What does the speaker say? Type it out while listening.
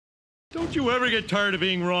Don't you ever get tired of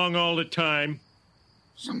being wrong all the time?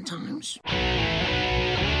 Sometimes.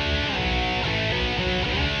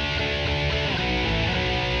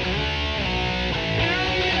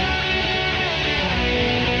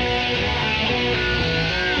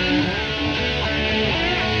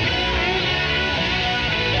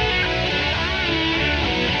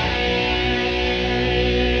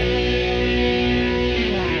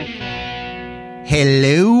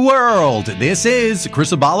 Hello, world. This is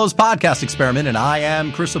Chris Abalo's podcast experiment, and I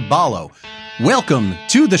am Chris Abalo. Welcome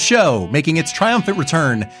to the show, making its triumphant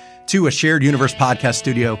return to a shared universe podcast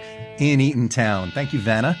studio in Eatontown. Thank you,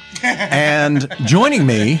 Vanna. And joining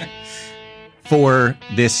me for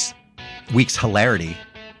this week's hilarity,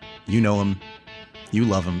 you know him, you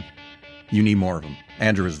love him, you need more of him,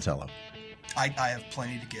 Andrew Rizzatello. I have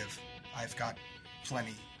plenty to give. I've got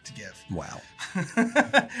plenty to give. Wow.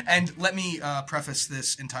 And let me preface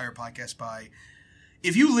this entire podcast by,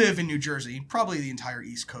 if you live in New Jersey, probably the entire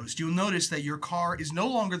East Coast, you'll notice that your car is no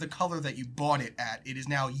longer the color that you bought it at. It is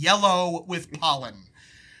now yellow with pollen.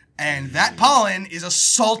 And that pollen is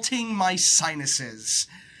assaulting my sinuses.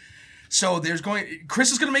 So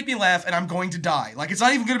Chris is going to make me laugh, and I'm going to die. Like, it's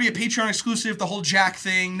not even going to be a Patreon exclusive, the whole Jack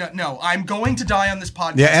thing. No, I'm going to die on this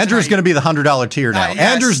podcast. Yeah, Andrew's going to be the $100 tier now. Yes,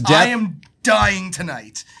 Andrew's death. I am dying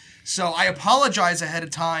tonight. So I apologize ahead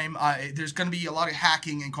of time. There's going to be a lot of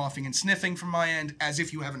hacking and coughing and sniffing from my end, as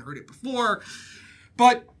if you haven't heard it before.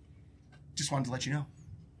 But just wanted to let you know.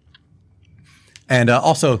 And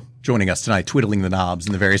also joining us tonight, twiddling the knobs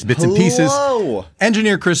and the various bits and pieces,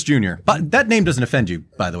 Engineer Chris Jr. But that name doesn't offend you,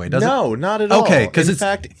 by the way, does it? No, not at all. Okay, because in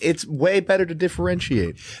fact, it's way better to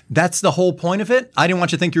differentiate. That's the whole point of it. I didn't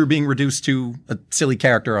want you to think you were being reduced to a silly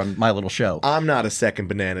character on my little show. I'm not a second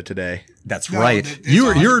banana today. That's right.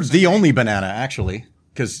 You're the only banana, actually,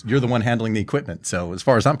 because you're the one handling the equipment. So as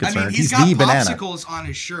far as I'm concerned, he's got the banana. popsicles on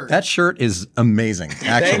his shirt. That shirt is amazing,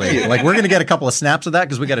 actually. Like, we're going to get a couple of snaps of that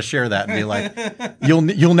because we got to share that and be like,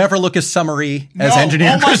 you'll never look as summery as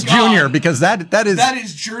Engineer Chris Jr. because that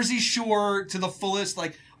is Jersey Shore to the fullest.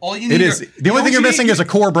 Like, all you need. It is. The only thing you're missing is a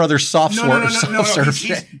Core Brothers soft serve.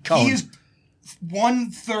 He is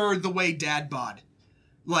 1/3 the way Dad bod.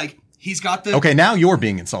 Like, he's got the. Okay, now you're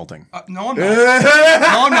being insulting. No, I'm not.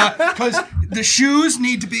 No, I'm not. Because the shoes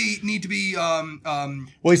need to be.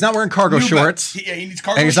 Well, he's not wearing cargo shorts. He needs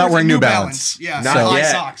cargo shorts. And he's not wearing New Balance. Yeah, not high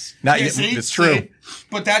yet. socks. Not yeah, yet. see? It's true. See?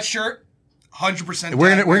 But that shirt, 100%.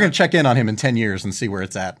 We're gonna check in on him in 10 years and see where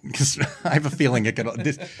it's at because I have a feeling it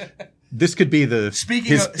could. This could be the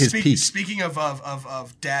his peak. Speaking of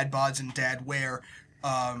dad bods and dad wear,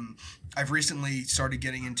 I've recently started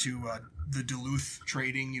getting into the Duluth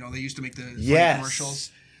trading. You know, they used to make the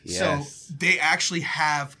commercials. Yes. So they actually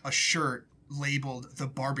have a shirt labeled the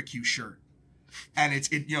barbecue shirt, and it's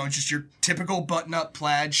just your typical button-up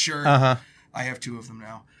plaid shirt. Uh-huh. I have 2 of them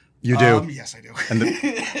now. You do? Yes, I do. And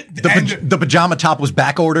the pajama top was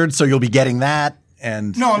back ordered, so you'll be getting that.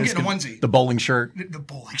 And no, I'm getting a onesie. The bowling shirt. The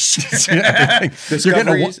bowling shirt.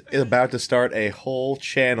 Discovery is about to start a whole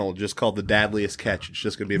channel just called The Dadliest Catch. It's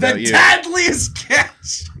just going to be about you. The Dadliest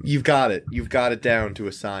Catch! You've got it. You've got it down to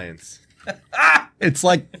a science. It's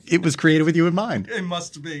like it was created with you in mind. It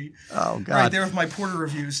must be. Oh, God. Right there with my Porter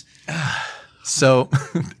reviews. So,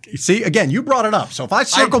 see, again, you brought it up. So if I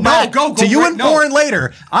circle back go to you right, and porn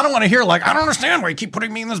later, I don't want to hear like, I don't understand why you keep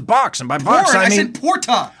putting me in this box. And by box, Porn, I mean... said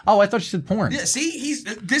porta. Oh, I thought you said porn. Yeah, see,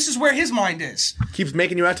 this is where his mind is. Keeps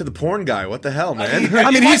making you out to the porn guy. What the hell, man? If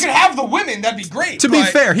I could have the women, that'd be great. To be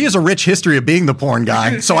fair, he has a rich history of being the porn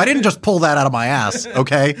guy. So I didn't just pull that out of my ass,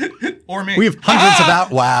 okay? Or me. We have hundreds of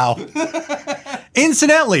out. Wow.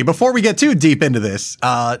 Incidentally, before we get too deep into this,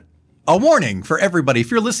 a warning for everybody. If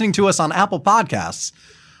you're listening to us on Apple Podcasts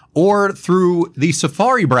or through the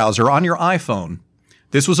Safari browser on your iPhone,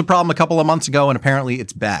 this was a problem a couple of months ago, and apparently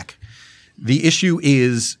it's back. The issue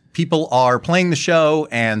is people are playing the show,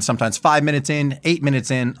 and sometimes 5 minutes in, 8 minutes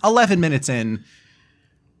in, 11 minutes in,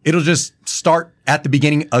 it'll just start at the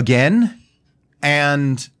beginning again,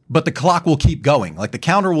 but the clock will keep going. Like the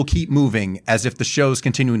counter will keep moving as if the show's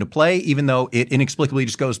continuing to play, even though it inexplicably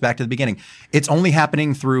just goes back to the beginning. It's only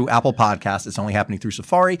happening through Apple Podcasts. It's only happening through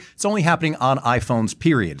Safari. It's only happening on iPhones,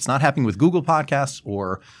 period. It's not happening with Google Podcasts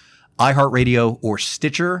or iHeartRadio or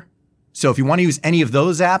Stitcher. So if you want to use any of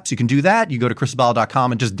those apps, you can do that. You go to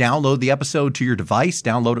chrisabala.com and just download the episode to your device,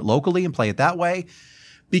 download it locally and play it that way.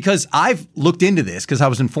 Because I've looked into this because I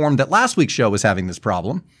was informed that last week's show was having this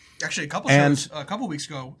problem. Actually, a couple weeks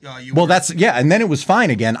ago, and then it was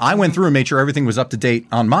fine again. I went through and made sure everything was up to date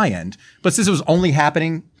on my end. But since it was only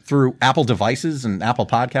happening through Apple devices and Apple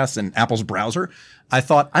Podcasts and Apple's browser, I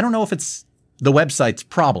thought, I don't know if it's the website's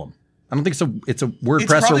problem. I don't think it's a It's WordPress or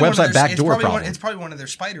probably one of website their- backdoor it's problem. It's probably one of their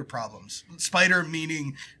Spider problems. Spider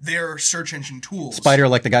meaning their search engine tools. Spider,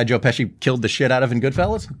 like the guy Joe Pesci killed the shit out of in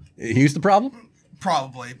Goodfellas? He's the problem?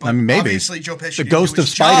 Probably. But I mean, maybe. obviously Joe Pesci The didn't ghost do of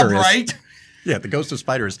his job Spider is- right. Yeah, the ghost of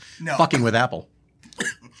Spider is No. fucking with Apple.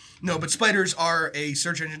 No, but spiders are a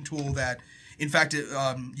search engine tool that, in fact,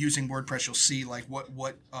 using WordPress, you'll see like what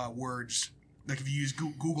words. Like if you use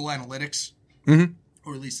Google Analytics,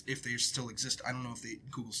 or at least if they still exist. I don't know if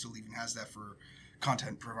Google still even has that for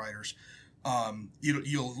content providers.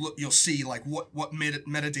 You'll see like what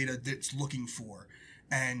metadata that's looking for,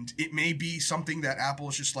 and it may be something that Apple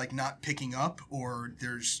is just like not picking up, or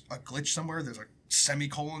there's a glitch somewhere. There's a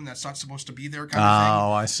semicolon that's not supposed to be there, kind of thing.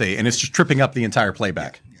 Oh, I see. And it's just tripping up the entire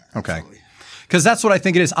playback. Yeah, okay. absolutely. Because that's what I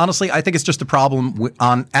think it is. Honestly, I think it's just a problem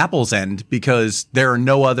on Apple's end because there are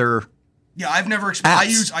no other. Yeah, I've never.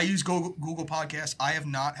 Apps. I use Google Podcasts. I have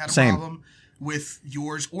not had a Same. problem with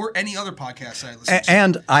yours or any other podcasts that I listen to.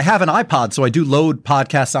 And I have an iPod, so I do load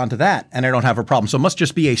podcasts onto that, and I don't have a problem. So it must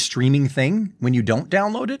just be a streaming thing when you don't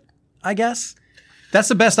download it, I guess. That's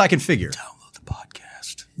the best I can figure. Download the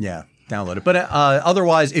podcast. Yeah, download it. But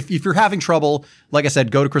otherwise, if you're having trouble, like I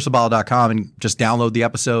said, go to chrisobala.com and just download the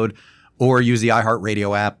episode or use the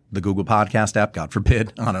iHeartRadio app, the Google Podcast app, God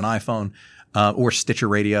forbid, on an iPhone, or Stitcher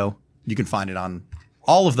Radio. You can find it on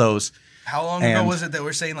all of those. How long ago was it that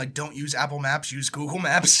we're saying, like, don't use Apple Maps, use Google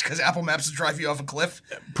Maps, because Apple Maps will drive you off a cliff?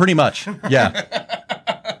 Pretty much,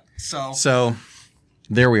 yeah. So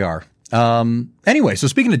there we are. Anyway, so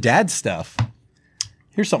speaking of dad stuff,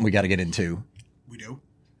 here's something we got to get into. We do?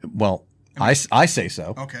 Well, I say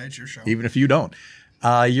so. Okay, it's your show. Even if you don't.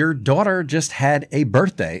 Your daughter just had a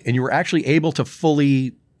birthday, and you were actually able to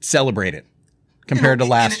fully celebrate it compared to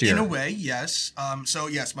last year. In a way, yes. So,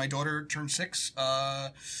 yes, my daughter turned 6.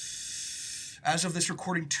 As of this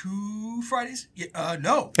recording, 2 Fridays?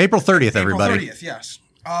 No. April 30th, everybody. April 30th, yes.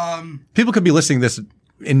 People could be listening to this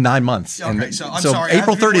in 9 months. Okay, so I'm sorry. I have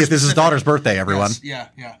April to be more 30th is his specific. daughter's birthday, everyone. Yes,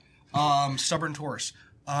 yeah. Stubborn Taurus.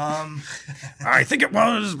 I think it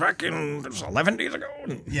was back in 11 days ago.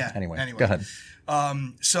 Yeah. Anyway, go ahead.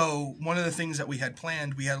 So one of the things that we had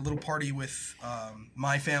planned, we had a little party with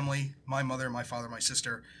my family, my mother, my father, my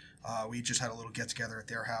sister. We just had a little get together at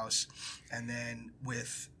their house, and then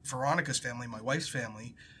with Veronica's family, my wife's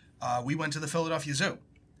family, we went to the Philadelphia Zoo.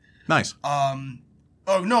 Nice.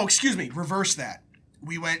 Oh no, excuse me, reverse that.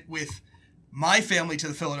 We went with my family to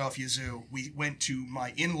the Philadelphia Zoo. We went to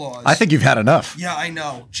my in-laws. I think you've had enough. Yeah, I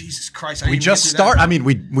know. Jesus Christ! We just start. I mean,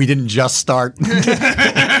 we didn't just start. We've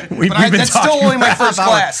been that's still talking only my for a first half hour,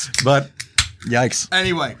 class. But yikes,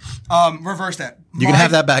 Anyway, reverse that. you can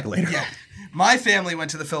have that back later. Yeah. My family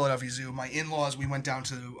went to the Philadelphia Zoo. My in-laws, we went down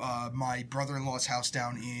to my brother-in-law's house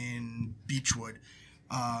down in Beechwood.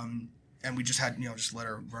 And we just had, just let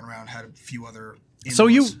her run around, had a few other in-laws. So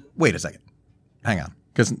wait a second, hang on,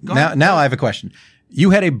 because now I have a question. You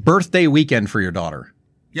had a birthday weekend for your daughter,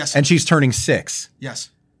 Yes. and she's turning 6. Yes.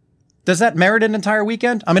 Does that merit an entire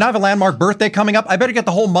weekend? I mean, I have a landmark birthday coming up. I better get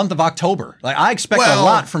the whole month of October. Like, I expect a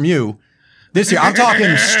lot from you this year. I'm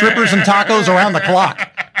talking strippers and tacos around the clock.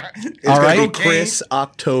 It's All gonna right. be Chris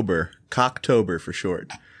October, Cocktober for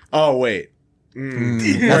short. Oh wait,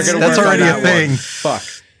 That's already a thing. Fuck.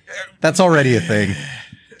 That's already a thing.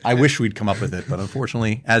 I wish we'd come up with it, but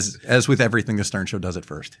unfortunately, as with everything, the Stern Show does it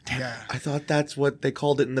first. Yeah. I thought that's what they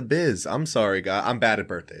called it in the biz. I'm sorry, guy. I'm bad at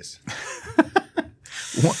birthdays.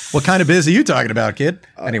 What kind of biz are you talking about, kid?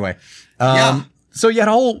 Anyway, Yeah. so you had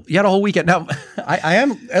a whole weekend. Now, I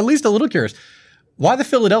am at least a little curious. Why the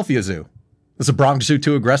Philadelphia Zoo? Was the Bronx Zoo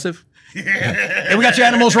too aggressive? Hey, we got your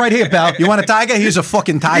animals right here, pal. You want a tiger? Here's a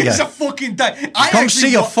fucking tiger. He's a fucking tiger. Come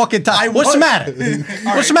see a fucking tiger. What's the matter?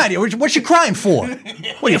 What's the matter? What's you crying for?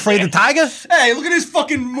 What, are you afraid of the tiger? Hey, look at this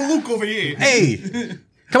fucking Malouk over here. Hey,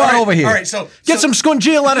 come on over here. All right, so Get some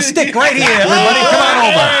scungeel on a stick right here, everybody. Come on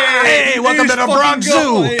over. Hey, welcome to the Bronx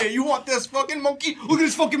Zoo. Hey, you want this fucking monkey? Look at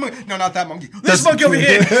this fucking monkey. No, not that monkey. This monkey over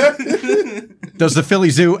here. Does the Philly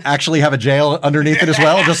Zoo actually have a jail underneath it as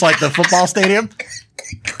well, just like the football stadium?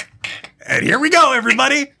 And here we go,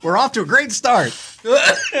 everybody. We're off to a great start.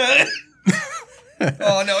 Oh,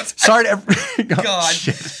 no. It's Sorry to God.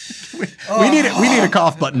 Shit. We need a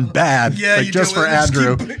cough button bad. Yeah, like you just do. for Just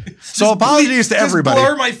Andrew. keep- So apologies to everybody. Just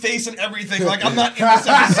blur my face and everything. Like, I'm not in this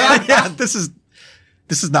episode. Yeah, this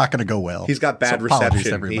is not going to go well. He's got bad So apologies to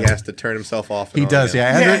reception. He everybody. has to turn himself off. He and does, on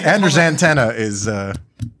yeah. again. Andrew's antenna is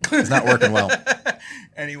not working well.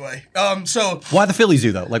 Anyway, so Why the Philly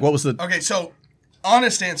Zoo though? Like, what was the? okay, so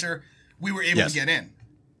honest answer, we were able Yes. to get in.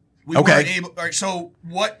 We Okay. weren't able. All right, so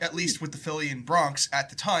what? At least with the Philly and Bronx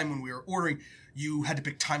at the time when we were ordering, you had to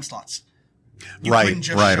pick time slots You Right, couldn't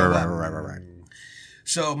just right, show right, up. right, right, right.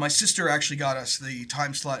 So my sister actually got us the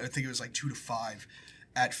time slot. I think it was like 2 to 5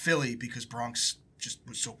 at Philly because Bronx just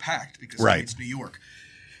was so packed because Right. it's New York.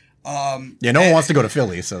 Yeah, no one wants to go to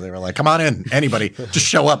Philly, so they were like, "Come on in, anybody, just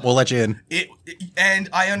show up, we'll let you in." And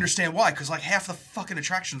I understand why, because like half the fucking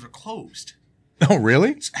attractions are closed. Oh,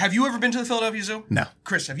 really? Have you ever been to the Philadelphia Zoo? No.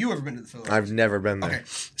 Chris, have you ever been to the Philadelphia I've never been there. Okay,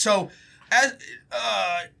 so as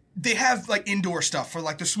they have like indoor stuff for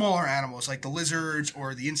like the smaller animals, like the lizards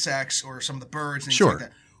or the insects or some of the birds and things Sure. like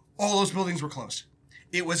that. All those buildings were closed.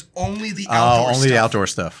 It was only the outdoor Oh, only stuff. the outdoor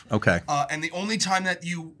stuff. Okay. And the only time that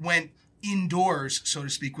you went indoors, so to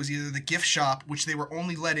speak, was either the gift shop, which they were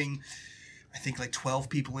only letting, I think, like 12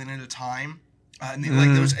 people in at a time, and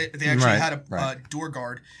they actually had a door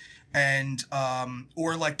guard, and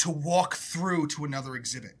or like to walk through to another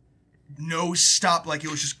exhibit. No stop, like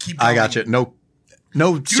it was just keep going. I got you. No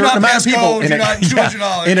not certain amount pass of people go, in do a, not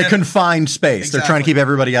 $200, in a yeah. confined space. They're trying to keep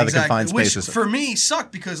everybody out of the confined Which spaces. for me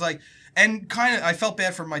sucked because like, and kind of I felt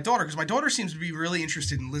bad for my daughter because my daughter seems to be really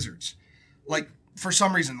interested in lizards, like for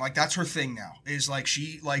some reason, like that's her thing now. Is like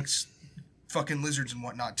she likes fucking lizards and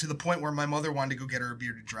whatnot to the point where my mother wanted to go get her a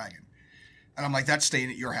bearded dragon, and I'm like, that's staying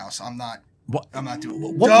at your house. I'm not. What? I'm not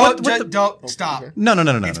doing. What Don't stop. No.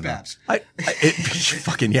 It's no. Babs.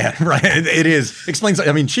 Fucking yeah, right. It is. Explains.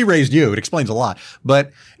 I mean, she raised you. It explains a lot.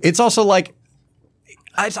 But it's also like,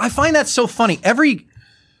 I find that so funny. Every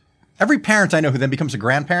parent I know who then becomes a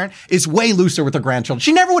grandparent is way looser with their grandchildren.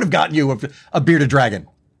 She never would have gotten you a bearded dragon.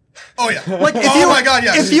 Oh yeah. Like if my god,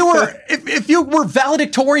 yes. If you were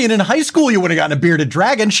valedictorian in high school, you would have gotten a bearded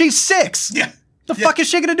dragon. She's 6. Yeah. The fuck is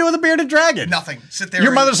she going to do with a bearded dragon? Nothing. Sit there. Your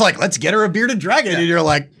and- mother's like, let's get her a bearded dragon. And you're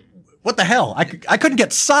like, what the hell? I couldn't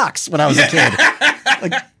get socks when I was a kid.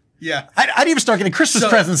 Like, Yeah. I didn't even start getting Christmas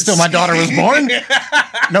presents till my daughter was born.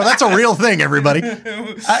 No, that's a real thing, everybody.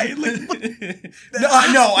 What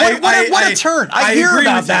a turn. I hear agree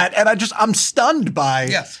about with you. that, and I'm stunned by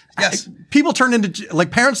Yes. people turn into,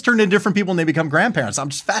 like, parents turn into different people when they become grandparents. I'm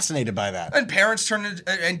just fascinated by that. And parents turn into,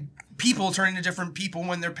 and people turn into different people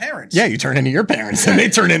when they're parents. Yeah, you turn into your parents, and they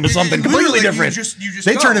turn into something completely Literally, different. you just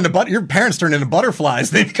They go. turn into your parents turn into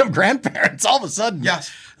butterflies. They become grandparents all of a sudden.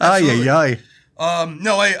 Yes, Ay, absolutely. ay, ay.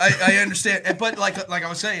 No, I understand, but like I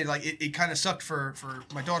was saying, like it kind of sucked for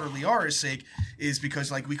my daughter Liara's sake, is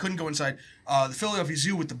because like we couldn't go inside the Philadelphia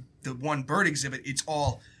Zoo with the one bird exhibit. It's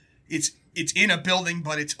in a building,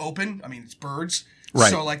 but it's open. I mean, it's birds. Right.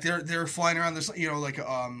 So like they're flying around this, like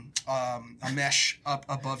a mesh up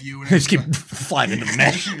above you. And They just keep flying into the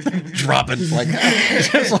mesh, dropping like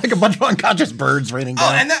just like a bunch of unconscious birds raining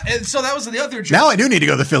down. and so that was the other joke. Now I do need to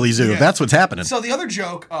go to the Philly Zoo. Yeah. That's what's happening. So the other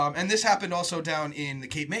joke, and this happened also down in the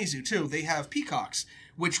Cape May Zoo too. They have peacocks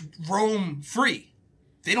which roam free.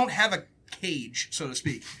 They don't have a cage, so to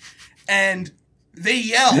speak, and they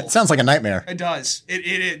yell. It sounds like a nightmare. It does.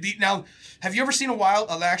 Now, have you ever seen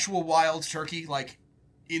an actual wild turkey like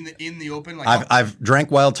in the open? Like I've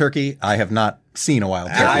drank wild turkey. I have not seen a wild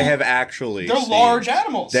turkey. I have actually. they're seen- large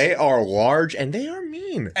animals. They are large and they are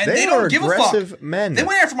mean. and they don't are give aggressive a fuck. men. They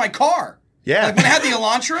went after my car. Yeah. Like when I had the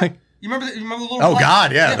Elantra. You remember the little? Oh, black-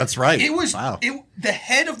 God, yeah, that's right. It was. Wow. The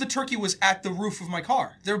head of the turkey was at the roof of my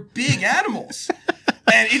car. They're big animals,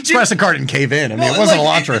 and it Express a car didn't cave in. I mean, No, it wasn't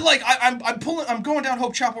like, a Elantra. I'm going down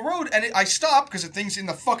Hope Chapel Road, and I stop because the thing's in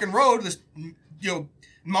the fucking road. This,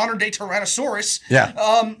 modern day Tyrannosaurus. Yeah.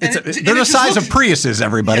 They're the size of Priuses,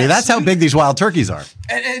 everybody. Yes. That's how big these wild turkeys are.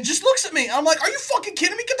 And it just looks at me. I'm like, are you fucking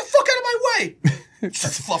kidding me? Get the fuck out of my way. It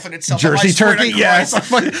starts fluffing itself. I'm Jersey like, swear to turkey? Yeah. It's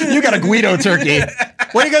Christ. like, you got a Guido turkey.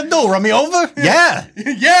 What are you going to do? Run me over? Yeah.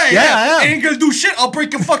 Yeah. I am. Ain't gonna do shit. I'll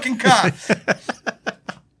break your fucking car.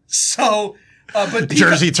 So, but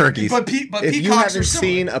Jersey turkeys. But if peacocks you are haven't similar.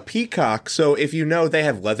 seen a peacock, so if you know they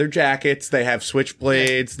have leather jackets, they have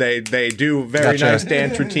switchblades, they do very Gotcha. nice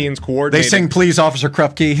dance routines, They coordinated. sing Please Officer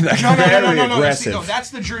Krupke. No. Very See, aggressive. no, that's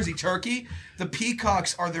the Jersey turkey. The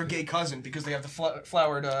peacocks are their gay cousin because they have the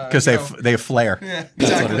flowered. Because they have flair. Yeah,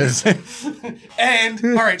 That's what it is. And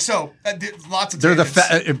all right, so lots of. They're the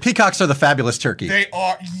tangents. peacocks are the fabulous turkey. They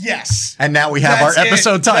are, yes. And now we have That's our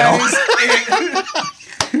episode it. title. That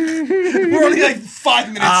is it. We're only like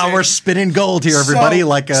 5 minutes. in. We're spinning gold here, everybody, So-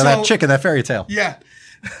 like that chick in that fairy tale. Yeah.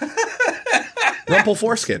 Rumple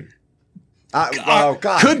foreskin. Oh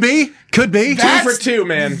God, Could be. two That's- for two,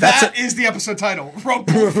 man. That is the episode title.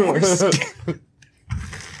 Rumple Force.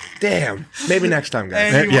 Damn. Maybe next time,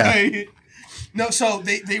 guys. Anyway. No, so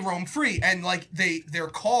they roam free, and like their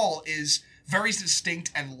call is very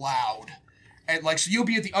distinct and loud. And like, so you'll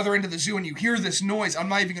be at the other end of the zoo and you hear this noise. I'm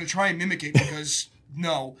not even going to try and mimic it because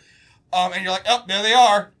no. And you're like, oh, there they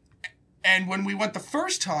are. And when we went the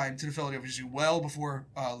first time to the Philadelphia Zoo, well before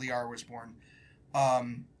Liara was born,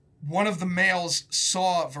 one of the males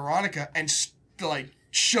saw Veronica and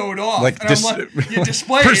showed off. Like, and I'm like, you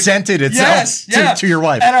displayed. Presented itself to your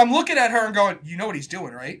wife. And I'm looking at her and going, you know what he's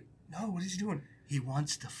doing, right? No, what is he doing? He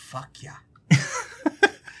wants to fuck ya.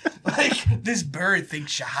 Like, this bird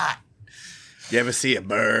thinks you're hot. You ever see a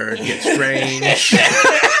bird get strange?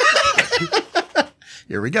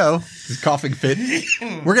 Here we go. This coughing fit.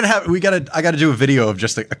 I gotta do a video of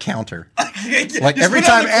just a counter. Like, Just every put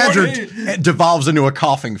it on time the Andrew corner. devolves into a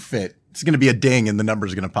coughing fit, it's gonna be a ding and the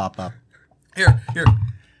number's gonna pop up. Here.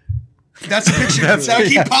 That's a picture. That'll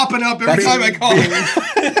keep popping up every time I call.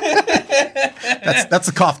 That's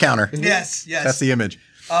the cough counter. Yes. That's the image.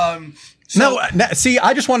 See,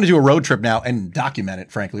 I just want to do a road trip now and document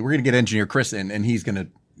it, frankly. We're going to get engineer Chris in, and he's going to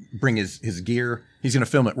bring his gear. He's going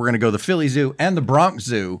to film it. We're going to go to the Philly Zoo and the Bronx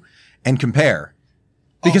Zoo and compare.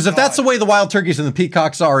 Because if that's the way the wild turkeys and the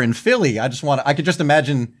peacocks are in Philly, I could just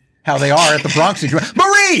imagine how they are at the Bronx Zoo.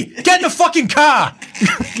 Marie, get in the fucking car!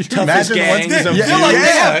 Toughest gangs of They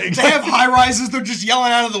zoos. have high rises. They're just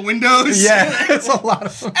yelling out of the windows. Yeah, it's a lot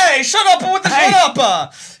of fun. Hey, shut up with the shut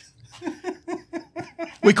up.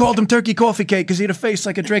 We called him Turkey Coffee Cake because he had a face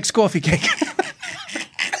like a Drake's coffee cake.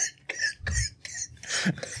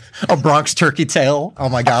 A Bronx Turkey Tale. Oh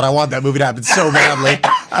my God, I want that movie to happen so badly.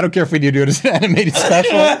 I don't care if we do it as an animated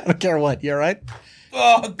special. I don't care what. You all right?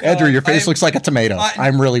 Oh, God. Andrew, your face looks like a tomato.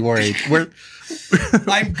 I'm really worried.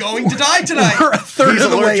 I'm going to die tonight. We're a third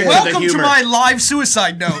of the way in. Welcome to my live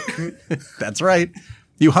suicide note. That's right.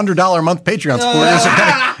 You $100 a month Patreon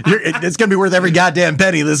supporters, it's going to be worth every goddamn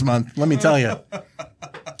penny this month. Let me tell you.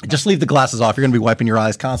 Just leave the glasses off. You're going to be wiping your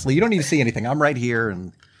eyes constantly. You don't need to see anything. I'm right here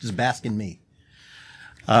and just bask in me.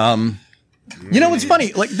 You know what's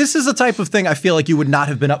funny? Like, this is the type of thing I feel like you would not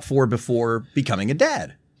have been up for before becoming a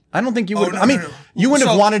dad. I don't think you would. You wouldn't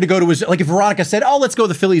have wanted to go to a zoo. Like, if Veronica said, "Oh, let's go to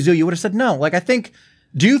the Philly Zoo," you would have said no. Like,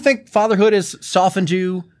 do you think fatherhood has softened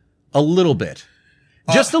you a little bit?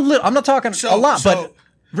 Just a little. I'm not talking a lot, but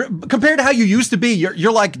compared to how you used to be,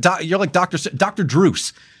 you're like Dr.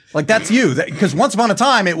 Druce. Like, that's you. Because once upon a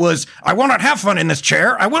time, it was, I will not have fun in this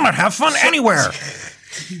chair. I will not have fun anywhere.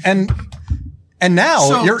 And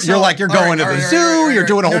now you're going to the zoo. You're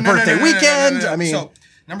doing a whole birthday weekend. I mean, so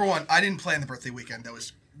number one, I didn't plan the birthday weekend. That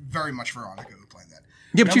was very much Veronica who planned that.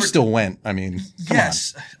 Yeah, but you still went. I mean,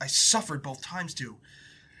 yes, I suffered both times too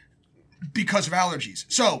because of allergies.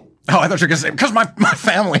 So, I thought you were going to say because my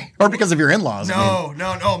family or because of your in-laws. No.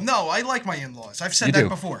 I like my in-laws. I've said that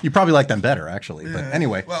before. You probably like them better, actually. But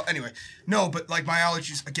anyway. Well, no, but like my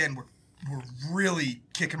allergies again were really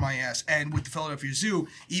kicking my ass. And with the Philadelphia Zoo,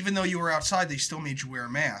 even though you were outside, they still made you wear a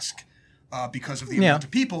mask. Because of the amount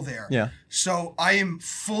of people there. Yeah. So I am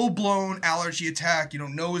full-blown allergy attack,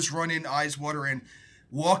 nose running, eyes watering,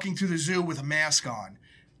 walking through the zoo with a mask on.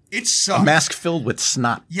 It sucked. A mask filled with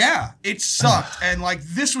snot. Yeah, it sucked. And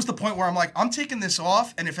this was the point where I'm like, I'm taking this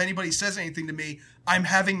off, and if anybody says anything to me, I'm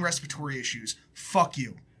having respiratory issues. Fuck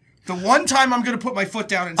you. The one time I'm going to put my foot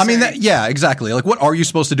down and say... yeah, exactly. Like, what are you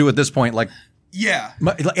supposed to do at this point? Like... Yeah.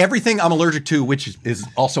 Everything I'm allergic to, which is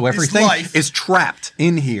also everything, is trapped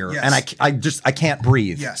in here. Yes. And I can't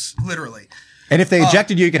breathe. Yes, literally. And if they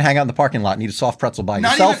ejected you, you could hang out in the parking lot and eat a soft pretzel by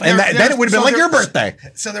yourself. Then it would have been like your birthday.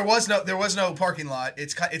 So there was no parking lot.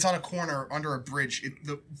 It's on a corner under a bridge.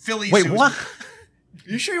 The Philly Wait, Zoo what?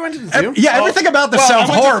 You sure you went to the zoo? Yeah, everything about this sounds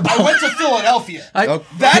horrible. I went to Philadelphia.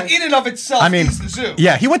 That in and of itself is the zoo.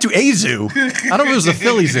 Yeah, he went to a zoo. I don't know if it was the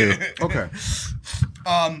Philly Zoo. Okay.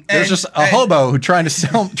 There's just a hobo who tried to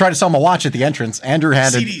sell him a watch at the entrance. Andrew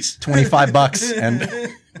handed CDs. $25 and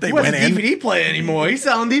they went in. DVD player anymore. He's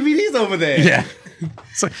selling DVDs over there. Yeah.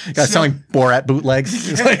 So, guy's selling Borat bootlegs.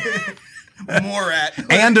 It's like, Morat.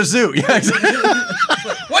 And a zoo. Yeah, exactly.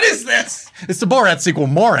 What is this? It's the Borat sequel,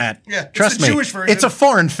 Morat. Yeah, Trust it's the me. Jewish version. It's a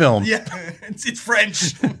foreign film. Yeah, it's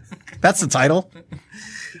French. That's the title.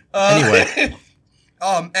 Anyway.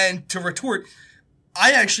 And to retort,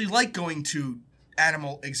 I actually like going to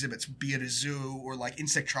animal exhibits, be it a zoo or like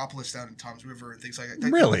Insectropolis down in Toms River and things like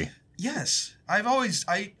that. Really? Yes. I've always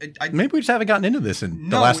maybe we just haven't gotten into this in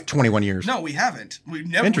the last 21 years. No, we haven't. We've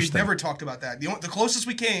never talked about that. The closest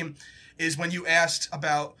we came is when you asked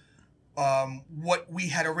about what we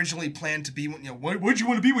had originally planned to be. What'd you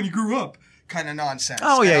want to be when you grew up? Kind of nonsense.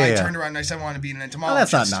 Oh yeah, and I turned around and I said I want to be an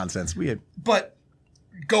entomologist. No, that's not nonsense. But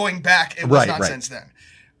going back, it was nonsense then.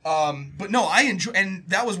 But no, I enjoy, and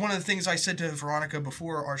that was one of the things I said to Veronica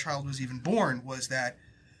before our child was even born was that,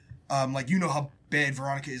 how bad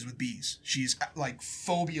Veronica is with bees. She's like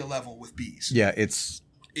phobia level with bees. Yeah, it's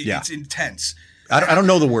intense. I don't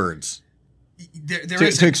know the words.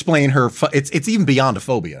 to explain her. It's even beyond a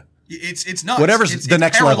phobia. It's nuts. Whatever's it's the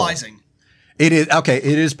next paralyzing. level. It is okay.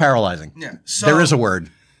 It is paralyzing. Yeah. So, there is a word.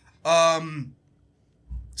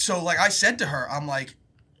 So like I said to her, I'm like,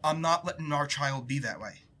 I'm not letting our child be that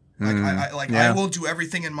way. Like I will do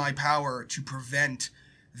everything in my power to prevent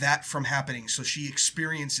that from happening. So she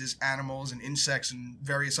experiences animals and insects and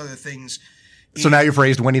various other things. So now you've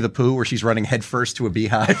raised Winnie the Pooh, where she's running headfirst to a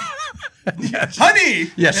beehive.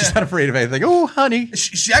 Honey. Yeah, she's not afraid of anything. Oh, honey.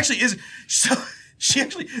 She actually is. So she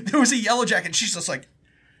actually, there was a yellow jacket. She's just like.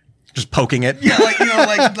 Just poking it. Yeah,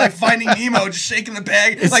 like Finding Nemo, just shaking the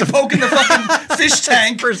bag, poking the fucking fish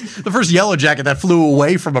tank. The first yellow jacket that flew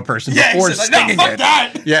away from a person before stinging no, fuck it.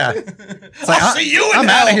 that. Yeah. It's I'll see you in I'm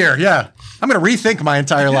hell. out of here. Yeah. I'm going to rethink my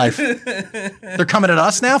entire life. They're coming at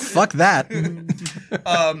us now? Fuck that.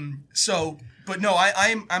 But no,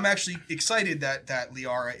 I'm actually excited that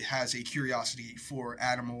Liara has a curiosity for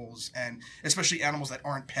animals, and especially animals that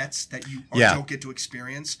aren't pets that you don't get to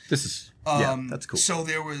experience. This is that's cool. So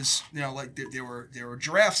there was, like there were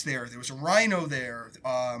giraffes there. There was a rhino there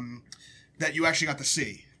that you actually got to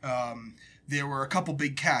see. There were a couple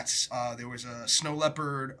big cats. There was a snow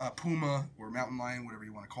leopard, a puma, or mountain lion, whatever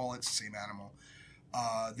you want to call it. It's the same animal.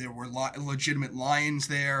 There were legitimate lions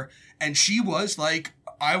there, and she was like,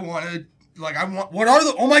 what are the?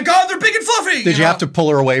 Oh my God, they're big and fluffy. Did you have to pull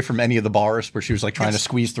her away from any of the bars where she was like trying to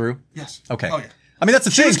squeeze through? Yes. Okay. Oh yeah. I mean, that's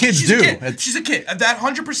the thing kids do. She's a kid. That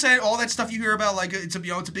 100%, all that stuff you hear about, like it's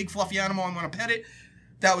a big fluffy animal, I'm going to pet it.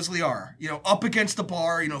 That was Liara. Up against the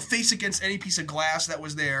bar, face against any piece of glass that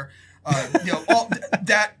was there. All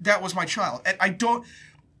that was my child. And I don't,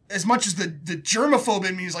 as much as the germaphobe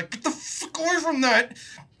in me is like, get the fuck away from that.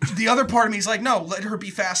 The other part of me is like, no, let her be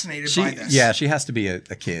fascinated by this. Yeah, she has to be a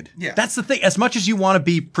kid. Yeah. That's the thing. As much as you want to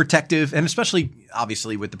be protective, and especially,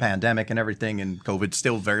 obviously, with the pandemic and everything and COVID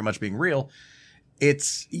still very much being real,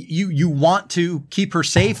 it's you want to keep her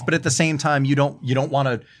safe, but at the same time, you don't want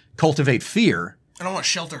to cultivate fear. I don't want to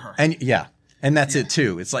shelter her. And that's it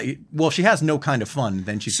too. It's like, well, if she has no kind of fun,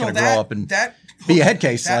 then she's going to grow up and be a head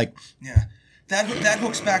case. That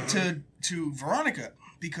hooks back to Veronica.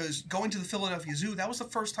 Because going to the Philadelphia Zoo, that was the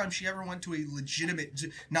first time she ever went to a legitimate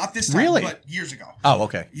zoo. Not this time, but years ago. Oh,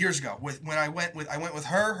 okay. Years ago, I went with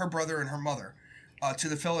her brother, and her mother to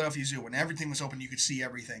the Philadelphia Zoo, and everything was open. You could see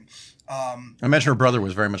everything. I imagine her brother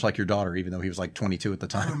was very much like your daughter, even though he was like 22 at the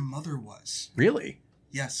time. Her mother was. Really?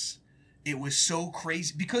 Yes. It was so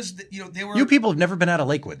crazy because they were. You people have never been out of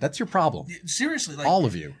Lakewood. That's your problem. Seriously, like all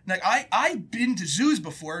of you. Like I've been to zoos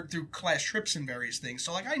before through class trips and various things,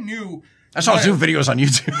 so like I knew. I saw zoo videos on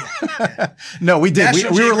YouTube. Yeah. No, we did.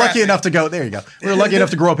 We were lucky enough to go. There you go. We were lucky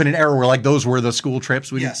enough to grow up in an era where like those were the school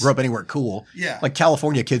trips. We didn't grow up anywhere cool. Yeah. Like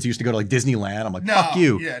California kids used to go to like Disneyland. I'm like, fuck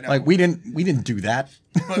you. Yeah, no. Like we didn't do that.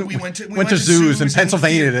 But we went to zoos in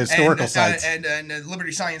Pennsylvania to historical sites and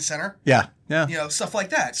Liberty Science Center. Yeah. Yeah. Stuff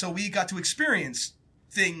like that. So we got to experience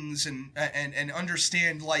things and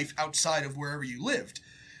understand life outside of wherever you lived.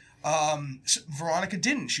 So Veronica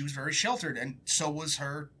didn't. She was very sheltered, and so was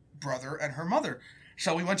her brother and her mother.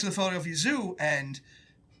 So we went to the Philadelphia Zoo, and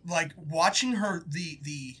like watching her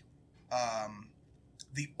the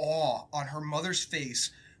awe on her mother's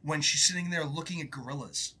face when she's sitting there looking at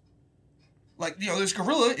gorillas. Like, there's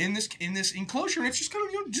gorilla in this enclosure, and it's just kind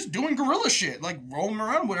of just doing gorilla shit, like rolling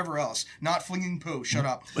around, whatever else, not flinging poo. Shut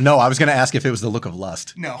up. No, I was going to ask if it was the look of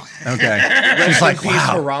lust. No. Okay. It's like,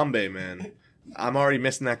 wow. Harambe, man. I'm already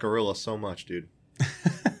missing that gorilla so much, dude.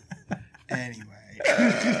 Anyway.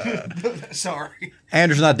 Sorry.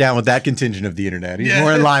 Andrew's not down with that contingent of the internet. He's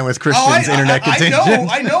more in line with Christian's internet contingent.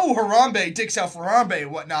 I know Harambe dicks out for Harambe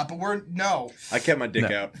and whatnot, but I kept my dick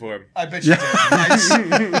out for him. I bet you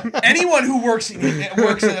did. Anyone who works in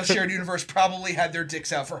a shared universe probably had their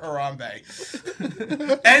dicks out for Harambe.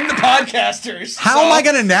 And the podcasters. How am I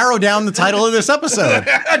going to narrow down the title of this episode?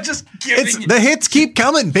 Just kidding. The hits keep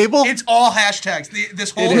coming, people. It's all hashtags.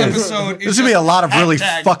 This whole episode is There's going to be a lot of really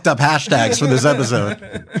fucked up hashtags for this episode.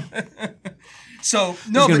 So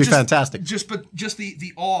no, it's going to be fantastic. Just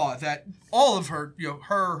the awe that all of her,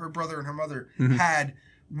 her brother and her mother had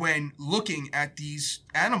when looking at these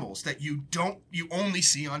animals that you only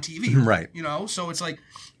see on TV, right? So it's like,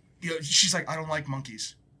 she's like, I don't like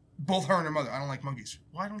monkeys. Both her and her mother, I don't like monkeys.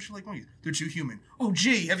 Why don't you like monkeys? They're too human. Oh,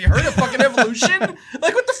 gee, have you heard of fucking evolution?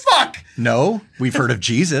 Like, what the fuck? No, we've heard of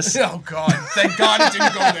Jesus. Oh, God. Thank God it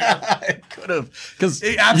didn't go there. It could have.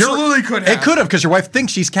 It absolutely could have. It could have, because your wife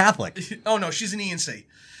thinks she's Catholic. Oh, no, she's an ENC.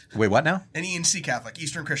 Wait, what now? An ENC Catholic,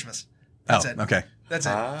 Eastern Christmas. That's it. Okay. That's it.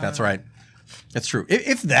 That's right. That's true.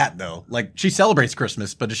 If that, though, like, she celebrates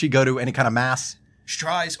Christmas, but does she go to any kind of mass? She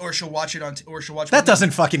tries, or she'll watch it on, or she'll watch. That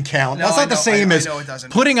doesn't fucking count. No, That's not the same as I know it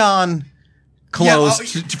doesn't. putting on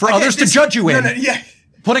clothes for others to judge you in. Yeah.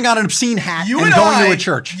 Putting on an obscene hat and going to a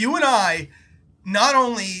church. You and I not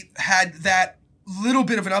only had that little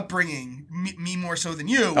bit of an upbringing, me more so than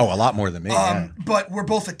you. Oh, a lot more than me. But we're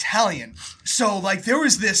both Italian. So, like, there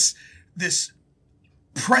was this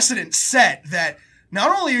precedent set that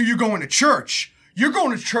not only are you going to church, you're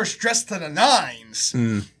going to church dressed to the nines.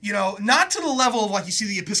 You know, not to the level of, like, you see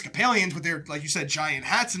the Episcopalians with their, like you said, giant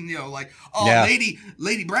hats and, you know, like,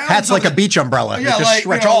 Lady Brown. Hats like a beach umbrella. Yeah, just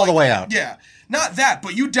stretch all the way out. Yeah. Not that,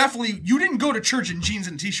 but you didn't go to church in jeans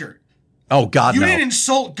and a t-shirt. Oh, God, You no. didn't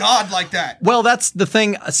insult God like that. Well, that's the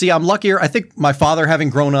thing. See, I'm luckier. I think my father, having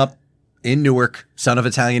grown up in Newark, son of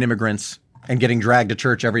Italian immigrants, and getting dragged to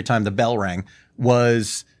church every time the bell rang,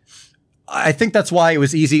 I think that's why it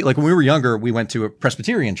was easy. Like when we were younger, we went to a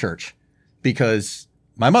Presbyterian church because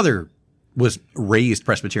my mother was raised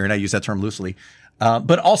Presbyterian. I use that term loosely.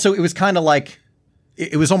 But also it was kind of like,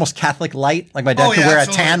 it was almost Catholic light. Like my dad could wear a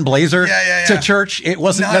tan blazer to church. It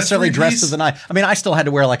wasn't Not necessarily a dressed three-piece. as a nine. I mean, I still had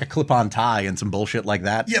to wear like a clip-on tie and some bullshit like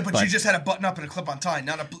that. Yeah, but you just had a button up and a clip-on tie,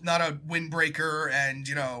 not a windbreaker and,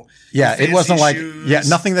 you know, yeah, it fancy wasn't like, shoes.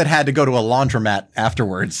 nothing that had to go to a laundromat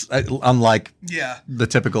afterwards, unlike the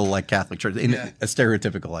typical like Catholic church, a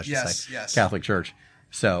stereotypical, I should say, Catholic church.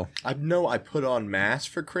 So I know I put on Mass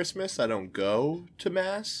for Christmas. I don't go to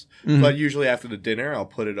Mass, but usually after the dinner, I'll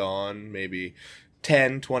put it on maybe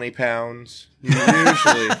 10, 20 pounds.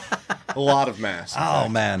 Usually a lot of Mass. Oh,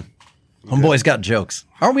 man. Homeboy's got jokes.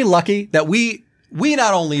 Aren't we lucky that we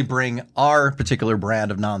not only bring our particular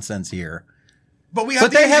brand of nonsense here, but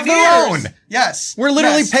they have their own. Yes. We're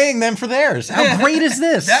literally paying them for theirs. How great is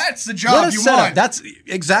this? That's the job What a you setup. want. That's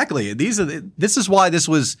exactly. This is why this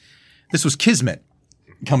was kismet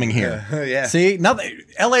coming here. Yeah. See, nothing.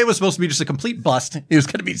 LA was supposed to be just a complete bust. It was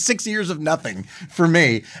going to be 6 years of nothing for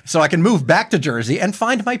me, so I can move back to Jersey and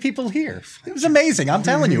find my people here. It was amazing. I'm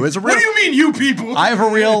telling you, it's a real. What do you mean, you people? I have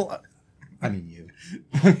a real. I mean, you.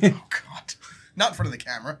 Oh God, not in front of the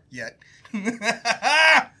camera yet.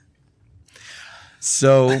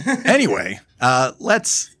 So anyway,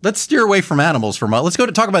 let's steer away from animals for a moment. Let's go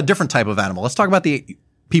to talk about a different type of animal. Let's talk about the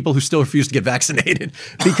people who still refuse to get vaccinated,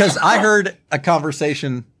 because I heard a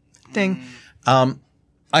conversation.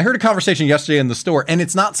 I heard a conversation yesterday in the store, and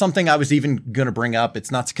it's not something I was even going to bring up. It's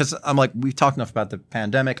not because I'm like, we've talked enough about the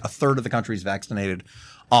pandemic. A third of the country is vaccinated.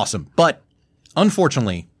 Awesome. But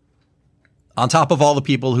unfortunately, on top of all the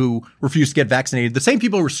people who refuse to get vaccinated, the same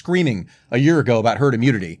people who were screaming a year ago about herd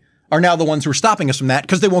immunity are now the ones who are stopping us from that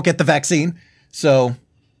because they won't get the vaccine. So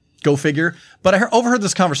go figure. But I overheard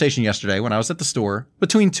this conversation yesterday when I was at the store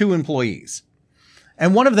between two employees.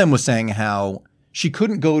 And one of them was saying how she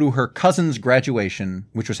couldn't go to her cousin's graduation,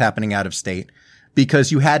 which was happening out of state,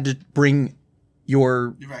 because you had to bring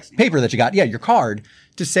your paper that you got, your card,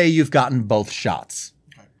 to say you've gotten both shots.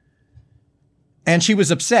 Okay. And she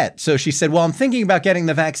was upset. So she said, well, I'm thinking about getting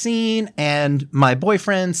the vaccine. And my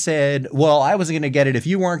boyfriend said, well, I wasn't going to get it if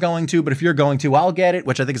you weren't going to, but if you're going to, I'll get it,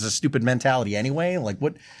 which I think is a stupid mentality anyway. Like,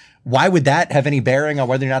 why would that have any bearing on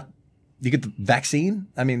whether or not you get the vaccine?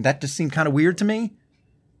 I mean, that just seemed kind of weird to me.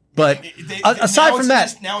 But aside from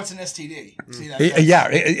that, now it's an STD. See that?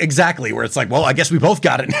 Exactly. Where it's like, well, I guess we both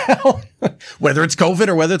got it now, whether it's COVID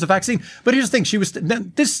or whether it's a vaccine. But here's the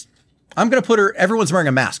thing: I'm going to put her. Everyone's wearing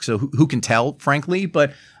a mask, so who can tell, frankly?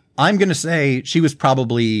 But I'm going to say she was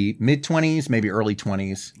probably mid-20s, maybe early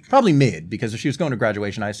 20s, probably mid, because if she was going to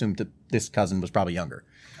graduation, I assumed that this cousin was probably younger.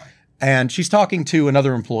 Okay. And she's talking to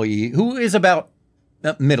another employee who is about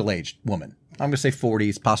a middle-aged woman. I'm going to say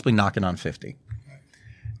 40s, possibly knocking on 50.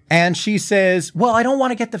 And she says, well, I don't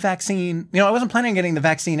want to get the vaccine. You know, I wasn't planning on getting the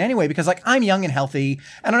vaccine anyway because, like, I'm young and healthy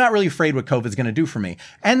and I'm not really afraid what COVID's going to do for me.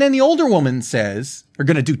 And then the older woman says, or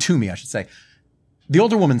going to do to me, I should say. The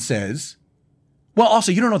older woman says, well,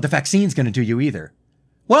 also, you don't know what the vaccine's going to do you either.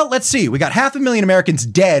 Well, let's see. We got 500,000 Americans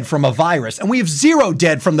dead from a virus and we have 0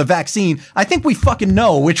 dead from the vaccine. I think we fucking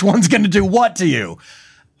know which one's going to do what to you.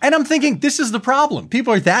 And I'm thinking, this is the problem.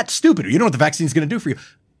 People are that stupid. You know what the vaccine's going to do for you.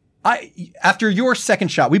 After your second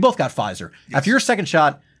shot, we both got Pfizer. Yes. After your second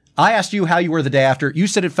shot, I asked you how you were the day after. You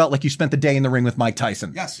said it felt like you spent the day in the ring with Mike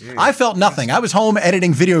Tyson. Yes. I felt nothing. Yes. I was home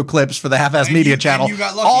editing video clips for the Half-Ass Media channel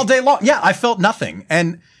all day long. Yeah, I felt nothing.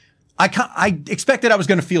 And I expected I was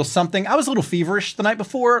going to feel something. I was a little feverish the night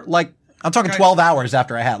before. Like, I'm talking 12 hours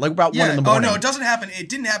after I had, like about 1 in the morning. Oh, no, it doesn't happen. It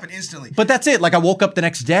didn't happen instantly. But that's it. Like, I woke up the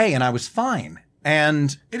next day and I was fine.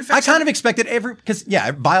 And I kind of expected because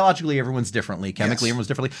biologically everyone's differently, chemically everyone's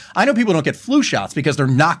differently. I know people don't get flu shots because they're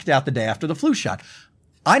knocked out the day after the flu shot.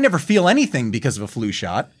 I never feel anything because of a flu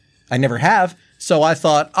shot. I never have. So I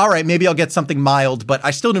thought, all right, maybe I'll get something mild, but I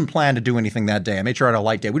still didn't plan to do anything that day. I made sure I had a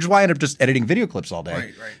light day, which is why I ended up just editing video clips all day.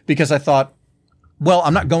 Right. Because I thought, well,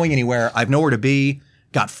 I'm not going anywhere. I have nowhere to be,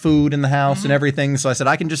 got food in the house and everything. So I said,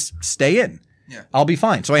 I can just stay in. Yeah. I'll be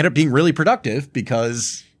fine. So I ended up being really productive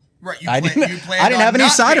because I didn't have any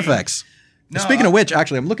side effects. No, Speaking of which,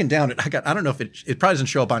 actually, I'm looking down at, I don't know if it probably doesn't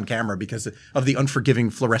show up on camera because of the unforgiving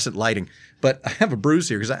fluorescent lighting, but I have a bruise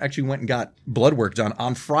here because I actually went and got blood work done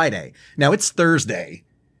on Friday. Now it's Thursday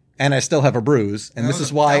and I still have a bruise. And this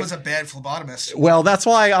is why. That was a bad phlebotomist. Well, that's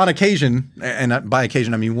why on occasion, and by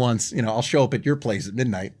occasion, I mean once, I'll show up at your place at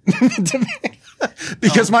midnight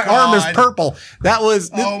because my arm is purple. That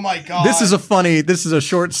was, oh my God. This is a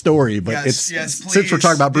short story, but since we're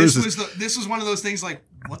talking about bruises. This was one of those things like,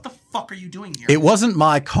 what the fuck are you doing here? It wasn't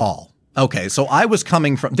my call. Okay, so I was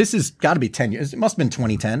coming from, this has got to be 10 years. It must have been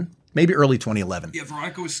 2010, maybe early 2011. Yeah,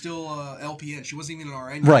 Veronica was still LPN. She wasn't even an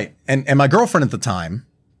RN. Right. And my girlfriend at the time,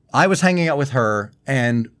 I was hanging out with her,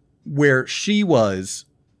 and where she was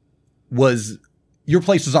your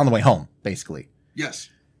place was on the way home, basically. Yes.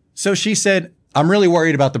 So she said, I'm really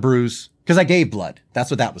worried about the bruise because I gave blood.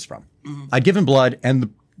 That's what that was from. Mm-hmm. I'd given blood,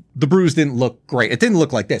 and the bruise didn't look great. It didn't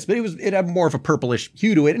look like this, but it had more of a purplish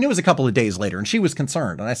hue to it. And it was a couple of days later, and she was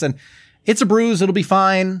concerned. And I said, it's a bruise. It'll be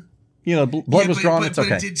fine. Blood was drawn. It's okay.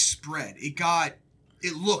 But it did spread.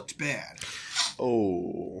 It looked bad.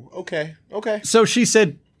 Oh, okay. So she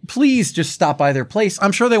said, please just stop by their place.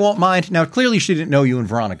 I'm sure they won't mind. Now, clearly she didn't know you and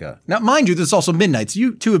Veronica. Now, mind you, this is also midnight. So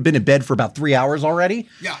you two have been in bed for about 3 hours already.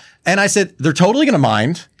 Yeah. And I said, they're totally going to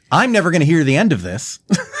mind. I'm never going to hear the end of this.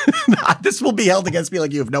 This will be held against me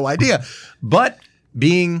like you have no idea. But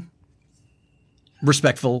being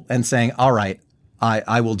respectful and saying, all right,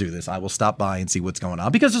 I will do this. I will stop by and see what's going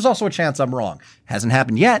on. Because there's also a chance I'm wrong. Hasn't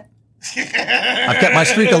happened yet. I've kept my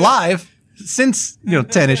streak alive since,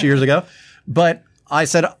 10-ish years ago. But I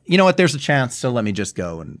said, you know what, there's a chance. So let me just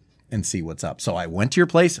go and see what's up. So I went to your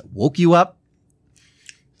place, woke you up.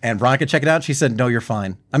 And Veronica checked it out. She said, no, you're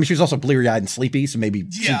fine. I mean, she was also bleary-eyed and sleepy, so maybe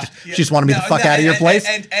she just wanted me to fuck out of your place.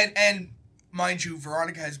 And mind you,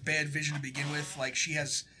 Veronica has bad vision to begin with. Like, she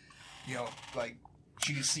has,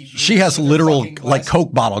 she can see. She has literal,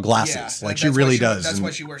 Coke bottle glasses. Yeah, she really does. That's why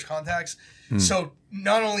she wears contacts. So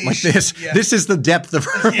not only is this is the depth of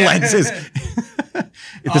her lenses.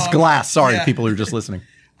 This glass. Sorry, people who are just listening.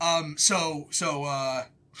 So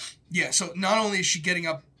not only is she getting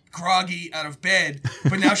up groggy out of bed,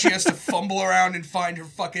 but now she has to fumble around and find her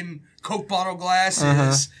fucking Coke bottle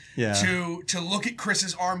glasses to look at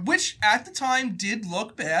Chris's arm, which at the time did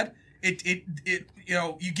look bad. It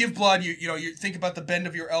you give blood, you think about the bend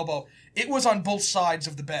of your elbow. It was on both sides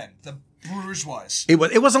of the bend. The bruise was.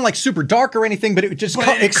 It wasn't like super dark or anything, but it just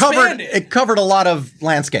it covered a lot of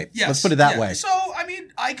landscape. Yes. Let's put it that way. So I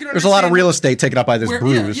mean, I can understand. There's a lot of real estate taken up by this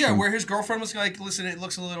bruise. Where his girlfriend was like, listen, it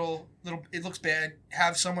looks it looks bad.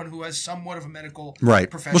 Have someone who has somewhat of a medical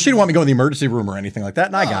profession. Well, she didn't want me to go in the emergency room or anything like that,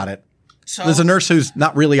 and I got it. So there's a nurse who's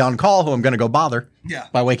not really on call who I'm going to go bother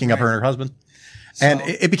by waking up her and her husband. And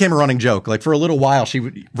it became a running joke. Like for a little while,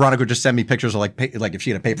 Veronica would just send me pictures of like if she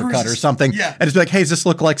had a paper cut or something, and just be like, "Hey, does this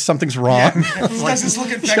look like something's wrong?" Yeah. Does this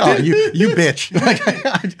look infected? Oh, you bitch.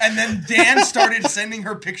 And then Dan started sending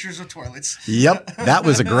her pictures of toilets. Yep, that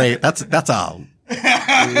was that's a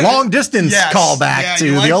long distance callback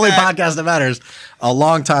to the only podcast that matters a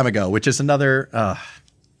long time ago, which is another.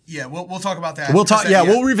 Yeah, we'll talk about that.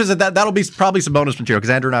 We'll revisit that. That'll be probably some bonus material because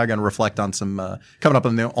Andrew and I are going to reflect on some coming up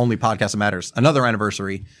on the only podcast that matters, another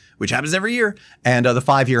anniversary, which happens every year, and the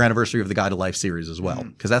 5-year anniversary of the Guide to Life series as well,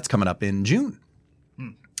 because that's coming up in June.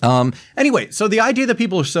 Anyway, so the idea that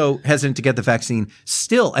people are so hesitant to get the vaccine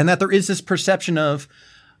still, and that there is this perception of,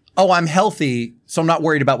 oh, I'm healthy, so I'm not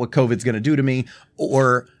worried about what COVID's going to do to me,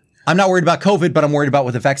 or I'm not worried about COVID, but I'm worried about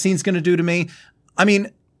what the vaccine's going to do to me. I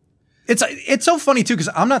mean, it's so funny, too, because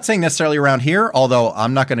I'm not saying necessarily around here, although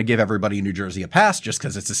I'm not going to give everybody in New Jersey a pass just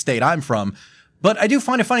because it's the state I'm from. But I do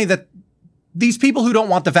find it funny that these people who don't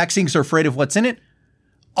want the vaccine because they're afraid of what's in it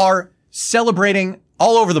are celebrating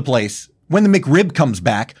all over the place when the McRib comes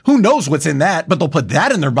back. Who knows what's in that, but they'll put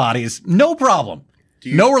that in their bodies. No problem.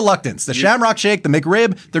 No reluctance. The Shamrock Shake, the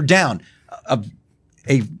McRib, they're down. A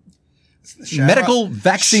medical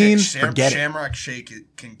vaccine, forget it. Shamrock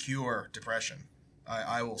Shake can cure depression.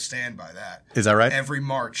 I will stand by that. Is that right? Every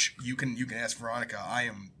March, you can ask Veronica. I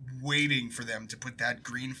am waiting for them to put that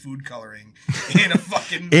green food coloring in a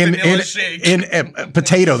fucking vanilla shake. In a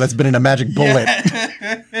potato that's been in a magic bullet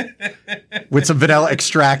with some vanilla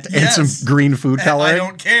extract and some green food coloring. I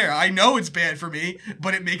don't care. I know it's bad for me,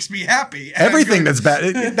 but it makes me happy. And everything that's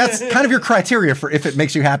bad. That's kind of your criteria for if it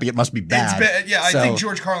makes you happy, it must be bad. It's bad. Yeah, I think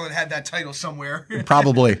George Carlin had that title somewhere.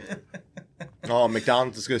 Probably. Oh,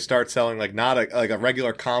 McDonald's is going to start selling not a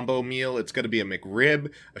regular combo meal. It's going to be a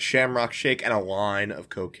McRib, a Shamrock Shake, and a line of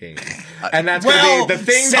cocaine. And that's going to be the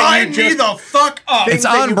thing that you sign me the fuck up. It's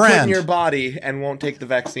on brand. Put in your body and won't take the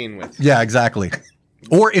vaccine with. Yeah, exactly.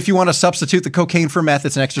 Or if you want to substitute the cocaine for meth,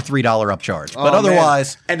 it's an extra $3 upcharge. But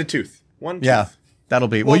otherwise, and a tooth. One tooth. Yeah. That'll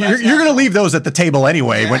be well. You're going to leave those at the table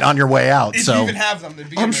anyway when on your way out. If so you even have them,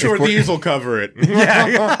 I'm sure these will cover it.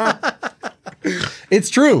 Yeah. It's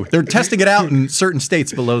true. They're testing it out in certain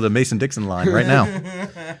states below the Mason-Dixon line right now.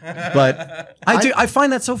 But I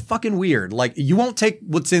find that so fucking weird. Like, you won't take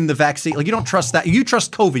what's in the vaccine. Like, you don't trust that. You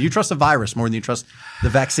trust COVID. You trust the virus more than you trust the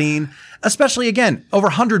vaccine. Especially, again, over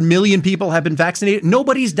 100 million people have been vaccinated.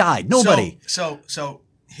 Nobody's died. Nobody. So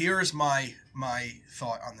here's my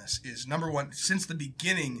thought on this is, number one, since the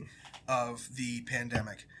beginning of the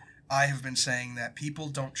pandemic, I have been saying that people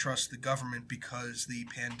don't trust the government because the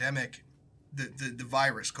pandemic, the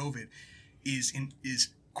virus, COVID, is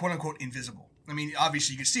quote unquote invisible. I mean,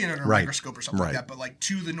 obviously you can see it under a microscope or something like that, but like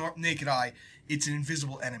to the naked eye, it's an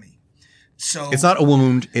invisible enemy. So it's not a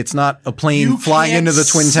wound. It's not a plane flying into the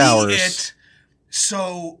Twin Towers.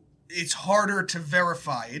 So it's harder to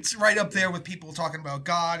verify. It's right up there with people talking about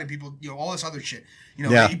God and people, all this other shit.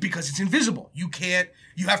 Because it's invisible. You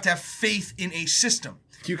have to have faith in a system.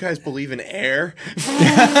 Do you guys believe in air?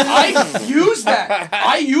 I use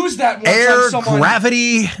that one air, time someone,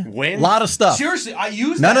 gravity, wind, a lot of stuff. Seriously, I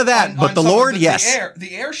use none of that, but the Lord, yes.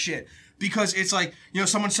 The air shit. Because it's like,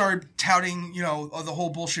 someone started touting, the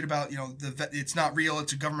whole bullshit about, it's not real,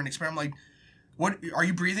 it's a government experiment. I'm like, what, are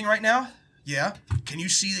you breathing right now? Yeah. Can you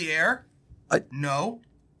see the air? No.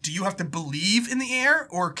 Do you have to believe in the air,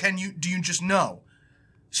 or do you just know?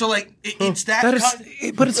 So like it's that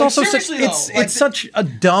but it's also it's such a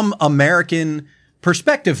dumb American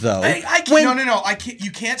perspective, though. I can't, no.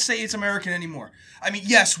 You can't say it's American anymore. I mean,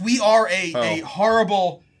 yes, we are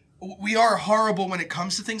horrible when it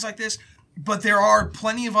comes to things like this. But there are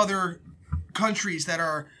plenty of other countries that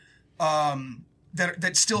are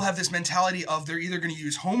that still have this mentality of they're either going to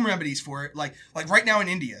use home remedies for it, like right now in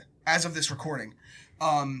India, as of this recording,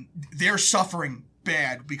 they're suffering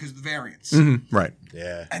bad because of the variants. Mm-hmm. Right.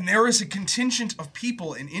 Yeah. And there is a contingent of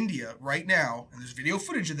people in India right now, and there's video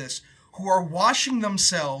footage of this, who are washing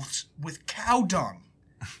themselves with cow dung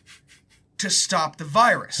to stop the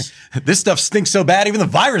virus. This stuff stinks so bad, even the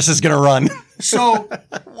virus is going to run. So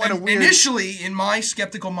initially, in my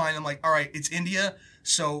skeptical mind, I'm like, all right, it's India,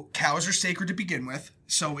 so cows are sacred to begin with.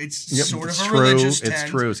 So it's sort of a religious tend. It's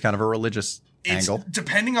true. It's kind of a religious angle.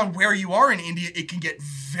 Depending on where you are in India, it can get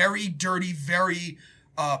very dirty, very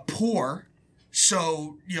poor.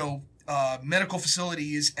 So, medical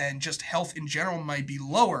facilities and just health in general might be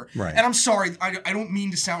lower. Right. And I'm sorry, I don't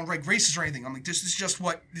mean to sound like racist or anything. I'm like, this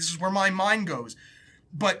is where my mind goes.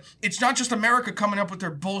 But it's not just America coming up with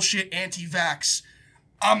their bullshit anti-vax.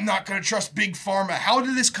 I'm not going to trust Big Pharma. How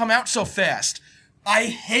did this come out so fast? I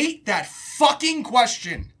hate that fucking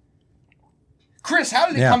question. Chris, how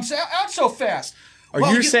did it come out so fast?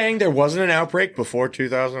 Are you saying there wasn't an outbreak before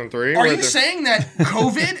 2003? Are you saying that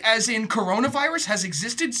COVID, as in coronavirus, has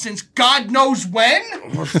existed since God knows when?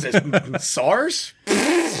 SARS?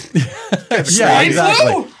 Yeah,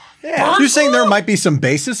 exactly. Yeah. You're saying there might be some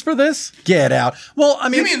basis for this? Get out. Well, I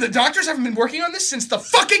mean... You mean the doctors haven't been working on this since the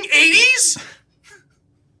fucking 80s?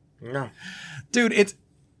 No. Dude,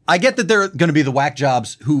 I get that there are going to be the whack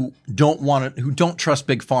jobs who don't trust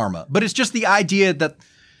Big Pharma, but it's just the idea that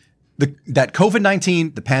that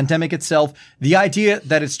COVID-19, the pandemic itself, the idea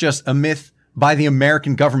that it's just a myth by the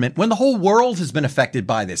American government when the whole world has been affected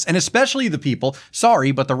by this, and especially the people,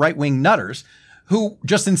 but the right-wing nutters who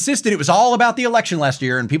just insisted it was all about the election last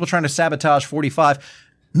year and people trying to sabotage 45.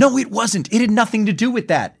 No, it wasn't. It had nothing to do with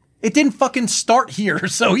that. It didn't fucking start here.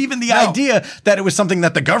 So even the idea that it was something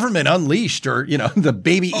that the government unleashed or, the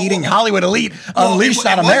baby-eating Hollywood elite unleashed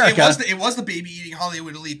on America. It was the baby-eating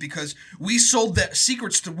Hollywood elite because we sold the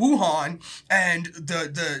secrets to Wuhan, and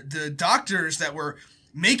the doctors that were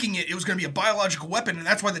making it was going to be a biological weapon, and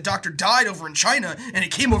that's why the doctor died over in China, and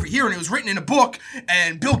it came over here, and it was written in a book,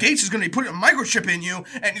 and Bill Gates is going to be putting a microchip in you,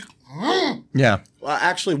 and... Yeah. Well,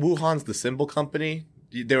 actually, Wuhan's the symbol company.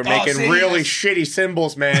 They were making really shitty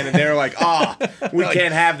symbols, man, and they were like, we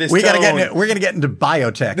can't have this. We're gonna get into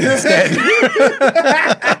biotech instead.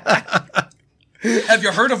 Have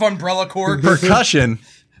you heard of Umbrella Corp? Percussion.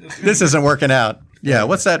 This isn't working out. Yeah,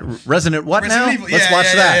 what's that? Resident what now? Resident Evil. Let's Yeah, watch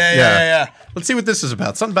yeah, that. yeah. Let's see what this is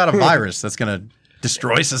about. Something about a virus that's going to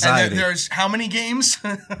destroy And society. there's how many games?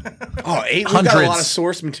 Oh, 8. We got a Hundreds. lot of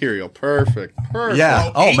source material. Perfect.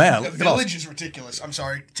 Yeah. Oh, 8? man. The Look at all- Village is ridiculous. I'm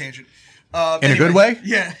sorry, tangent. In a good way?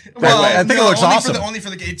 Yeah. Well, I think it looks only awesome. only for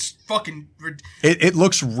the it's fucking. It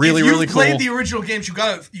looks really, if you've really cool. played the original games, you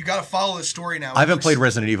gotta follow the story now. I haven't played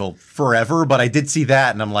Resident Evil forever, but I did see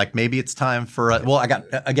that, and I'm like, maybe it's time for. Well, I got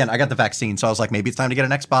the vaccine, so I was like, maybe it's time to get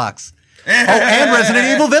an Xbox. And Resident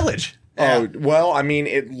Evil Village. Oh, well, I mean,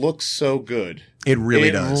 it looks so good. It really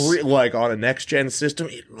does. Like on a next gen system,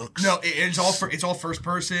 it looks. No, it's all first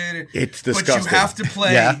person. It's But disgusting. you have to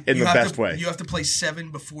play. Yeah, in you the have best to, way. You have to play 7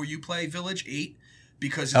 before you play Village 8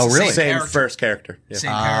 because it's Oh, the really? same Same character. first character. Yeah. Same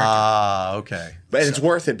character. Ah, okay. But it's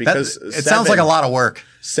worth it That, because it sounds like a lot of work.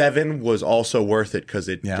 7 was also worth it because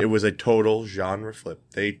it Yeah. it was a total genre flip.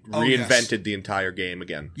 They Oh, yes. reinvented the entire game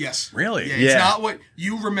again. Yes. Really? Yeah, Yeah. It's not what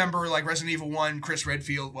you remember, like Resident Evil 1, Chris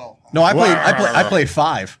Redfield. Well, No, I played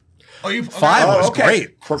 5. oh, you 5 okay. was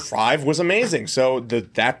great. 5 was amazing. So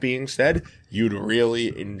that being said, you'd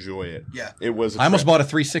really enjoy it. Yeah. It was. I almost bought a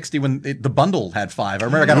 360 when the bundle had 5. I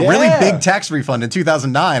remember I got a really big tax refund in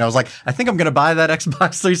 2009. I was like, I think I'm going to buy that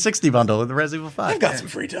Xbox 360 bundle with the Resident Evil 5. I've got some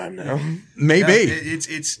free time now. Maybe.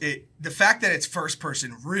 Yeah, the fact that it's first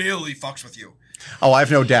person really fucks with you. Oh, I have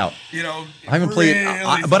no doubt. You know, I haven't played,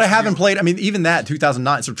 really but I fucks haven't with you. played. I mean, even that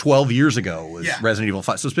 2009, so 12 years ago was Yeah. Resident Evil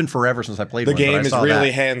 5. So it's been forever since I played The one. but I game is saw really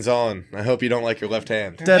that. hands on. I hope you don't like your left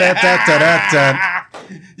hand. Da-da-da-da-da-da.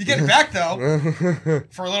 You get it back though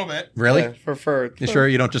for a little bit. Really? For You sure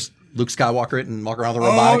you don't just Luke Skywalker it and walk around with a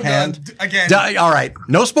robotic hand? Again. All right.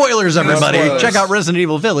 No spoilers, everybody. spoilers. Check out Resident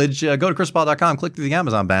Evil Village. Go to chrispaul.com, click through the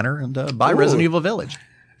Amazon banner, and buy Resident Evil Village.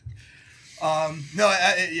 No,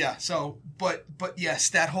 yeah. So, but yes,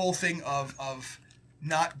 that whole thing of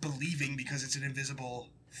not believing because it's an invisible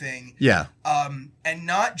thing, Yeah. and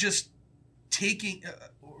not just taking,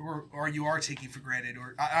 or you are taking for granted,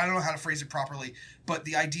 or I don't know how to phrase it properly, but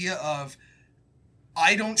the idea of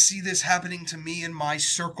I don't see this happening to me in my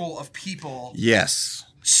circle of people, Yes.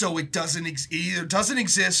 so it doesn't it either doesn't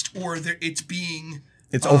exist or it's being.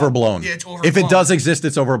 It's overblown. Yeah, it's overblown. If it does exist,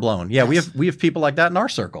 it's overblown. Yeah, we have people like that in our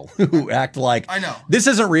circle who act like I know. this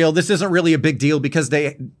isn't real. This isn't really a big deal because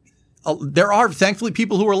there are thankfully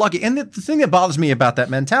people who are lucky. And the thing that bothers me about that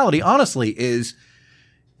mentality, honestly, is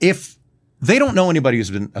if they don't know anybody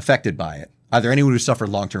who's been affected by it, either anyone who suffered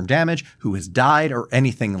long-term damage, who has died, or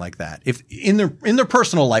anything like that. If in their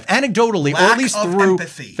personal life, anecdotally, or Lack at least of through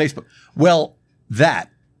empathy. Facebook, well, that.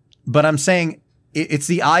 But I'm saying it's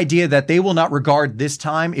the idea that they will not regard this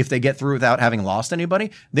time, if they get through without having lost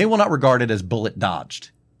anybody, they will not regard it as bullet dodged.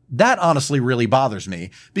 That honestly really bothers me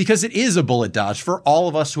because it is a bullet dodge for all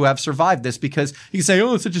of us who have survived this, because you can say,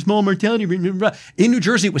 oh, it's such a small mortality rate. In New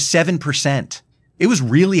Jersey, it was 7%. It was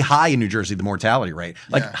really high in New Jersey, the mortality rate,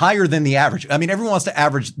 like higher than the average. I mean, everyone wants to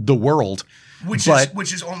average the world. Which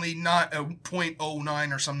is only not a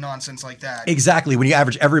 0.09 or some nonsense like that. Exactly, when you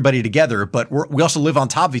average everybody together, but we also live on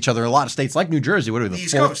top of each other in a lot of states, like New Jersey. What are we, The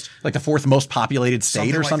East Coast. like the fourth most populated state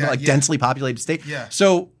Something or like something, that, like yeah. densely populated state. Yeah.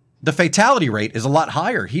 So the fatality rate is a lot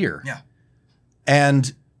higher here. Yeah.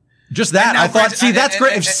 And just that, And now, I thought, granted, that's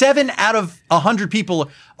great. If and- 7 out of 100 people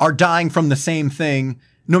are dying from the same thing,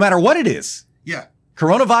 no matter what it is, Yeah.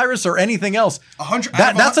 coronavirus or anything else, 100.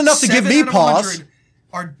 that's enough to give me 7 out of pause. 100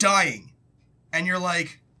 Are dying, and you're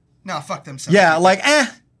like, nah, fuck them. 7 Yeah, people. like,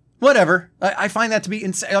 whatever. I find that to be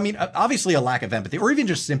insane. I mean, obviously a lack of empathy or even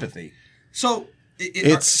just sympathy. So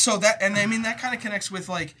It's- so that, and I mean that kind of connects with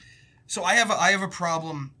like, so I have a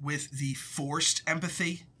problem with the forced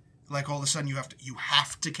empathy. Like all of a sudden you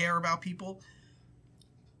have to care about people.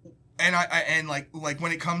 And I like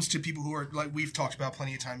when it comes to people who are like, we've talked about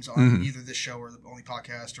plenty of times on either this show or the only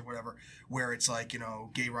podcast or whatever, where it's like, you know,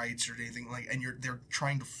 gay rights or anything like, and they're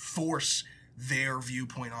trying to force their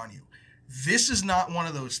viewpoint on you. This is not one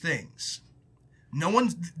of those things.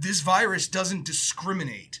 This virus doesn't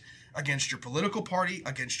discriminate against your political party,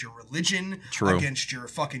 against your religion, True. against your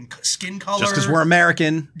fucking skin color. Just because we're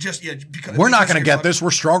American, because we're not because going to you're get fucking- this.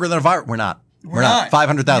 We're stronger than a virus. We're not. We're not.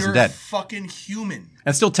 500,000 You're dead. Fucking human.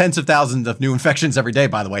 And still tens of thousands of new infections every day,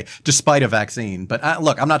 by the way, despite a vaccine. But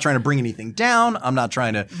look, I'm not trying to bring anything down. I'm not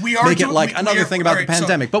trying to make it like another thing about the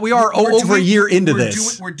pandemic. But we are over a year into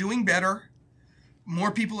this. We're doing better.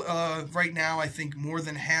 More people right now, I think more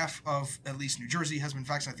than half of at least New Jersey has been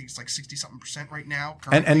vaccinated. I think it's like 60-something% right now.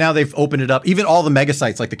 And now they've opened it up. Even all the mega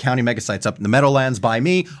sites, like the county mega sites up in the Meadowlands by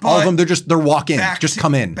me, all of them, they're walk in, just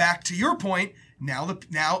come in. Back to your point, now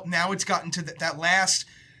it's gotten to that last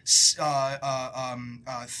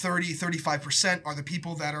 30-35% are the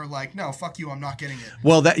people that are like, no, fuck you, I'm not getting it.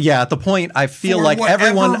 Well, at the point, I feel For like whatever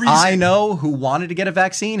everyone I reason. know who wanted to get a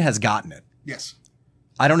vaccine has gotten it. Yes.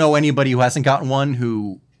 I don't know anybody who hasn't gotten one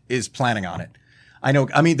who is planning on it.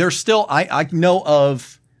 I mean, there's still, I know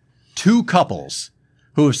of 2 couples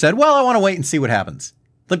who have said, well, I want to wait and see what happens.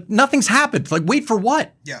 Like, nothing's happened. Like, wait for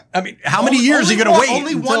what? Yeah. I mean, how many years are you going to wait?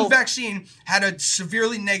 Only until- one vaccine had a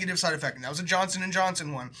severely negative side effect, and that was a Johnson &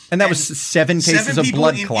 Johnson one. And that was 7 cases of people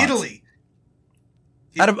blood in clots. Italy.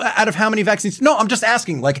 Out of how many vaccines? No, I'm just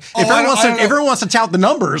asking. Like, if I don't know. everyone wants to tout the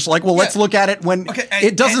numbers, like, well, let's look at it when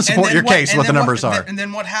it doesn't support your case. What the numbers are. And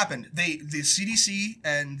then what happened? The CDC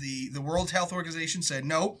and the World Health Organization said,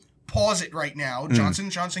 no, pause it right now. Johnson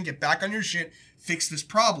 & Johnson, get back on your shit, fix this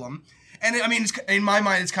problem. And I mean, in my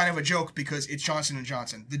mind, it's kind of a joke because it's Johnson &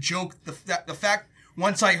 Johnson. The joke, the fact,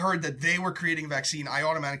 once I heard that they were creating a vaccine, I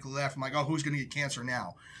automatically laughed. I'm like, oh, who's going to get cancer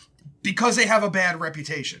now? Because they have a bad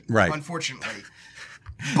reputation, right? Unfortunately.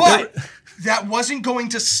 But that wasn't going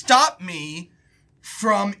to stop me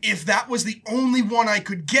from, if that was the only one I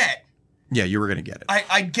could get. Yeah, you were going to get it.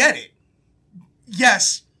 I'd get it.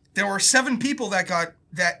 Yes, there were 7 people that got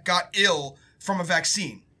ill from a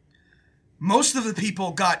vaccine. Most of the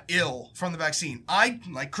people got ill from the vaccine. I,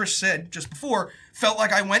 like Chris said just before, felt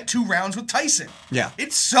like I went 2 rounds with Tyson. Yeah.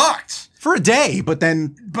 It sucked. For a day, but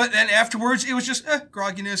then afterwards, it was just,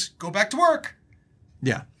 grogginess, go back to work.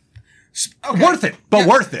 Yeah. Okay. Worth it, but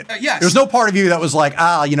worth it. Yes. There's no part of you that was like,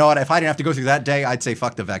 you know what? If I didn't have to go through that day, I'd say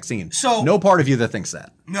fuck the vaccine. So no part of you that thinks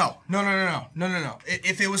that. No.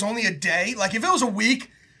 If it was only a day, like if it was a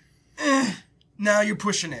week, now you're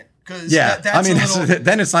pushing it. Yeah, I mean,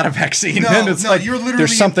 then it's not a vaccine. No, then it's like, you're literally,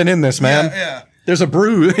 there's something in this, man. Yeah. There's a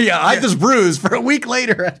bruise. Yeah, I have this bruise for a week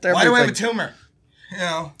later after Why do I have a everything. tumor? You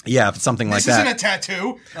know, Yeah, something like this that. isn't a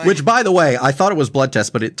tattoo. Like, Which, by the way, I thought it was blood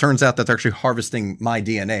test, but it turns out that they're actually harvesting my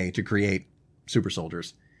DNA to create super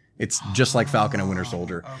soldiers. It's just like Falcon and Winter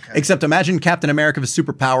Soldier. Okay. Except imagine Captain America's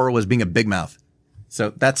superpower was being a big mouth.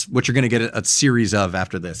 So that's what you're going to get a series of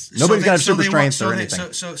after this. Nobody's going to have super strength or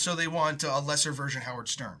anything. So they want a lesser version Howard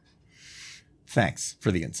Stern. Thanks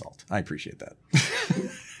for the insult. I appreciate that.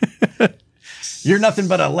 You're nothing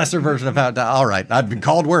but a lesser version of how. All right, I've been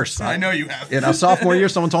called worse. I know you have. In a sophomore year,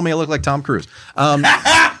 someone told me I look like Tom Cruise.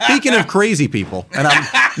 Speaking of crazy people, and I'm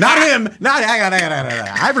not him. Hang on.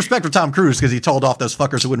 I have respect for Tom Cruise because he told off those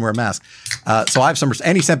fuckers who wouldn't wear a mask. So I have some,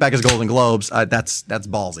 and he sent back his Golden Globes. That's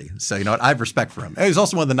ballsy. So you know what? I have respect for him. He's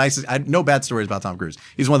also one of the nicest. I no bad stories about Tom Cruise.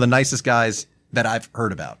 He's one of the nicest guys that I've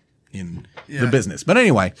heard about in the business. But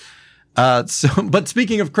anyway. But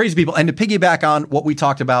speaking of crazy people, and to piggyback on what we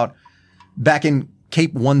talked about back in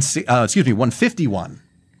Cape 151,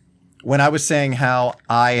 when I was saying how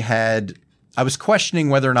I was questioning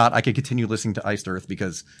whether or not I could continue listening to Iced Earth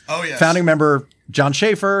because founding member John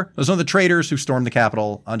Schaefer was one of the traitors who stormed the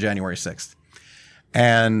Capitol on January 6th.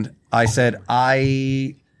 And I said,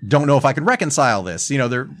 I don't know if I can reconcile this. You know,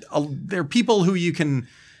 there are people who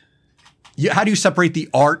how do you separate the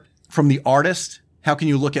art from the artist? How can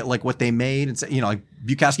you look at like what they made and say, you know, like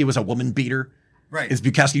Bukowski was a woman beater. Right. Is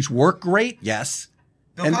Bukowski's work great? Yes.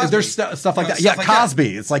 Bill and Cosby. there's stuff like that. Stuff Yeah, like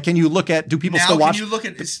Cosby. It's like, can you look at, do people now still watch? Can you look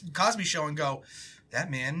at this Cosby show and go,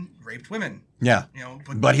 that man raped women? Yeah. You know,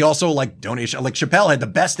 but he also like donation, like Chappelle had the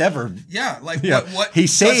best ever. Yeah. Like Yeah. what He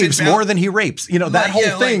saves more than he rapes. You know, that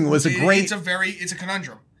whole thing was a great. It's a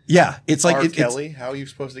conundrum. Yeah. It's like, R. Kelly, how are you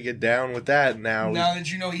supposed to get down with that now? Now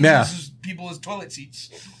that you know he Yeah. uses people as toilet seats.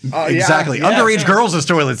 Exactly. Yeah. Underage girls as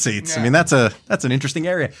toilet seats. Yeah. I mean, that's an interesting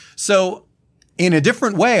area. So in a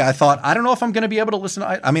different way, I thought, I don't know if I'm going to be able to listen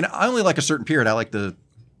to, I mean, I only like a certain period. I like the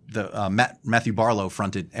Matthew Barlow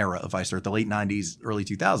fronted era of Iced Earth, the late 90s, early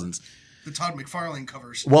 2000s. The Todd McFarlane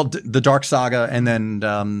covers. Well, the Dark Saga and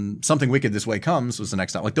then Something Wicked This Way Comes was the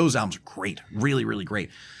next album. Like those albums are great. Really, really great.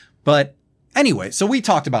 But anyway, so we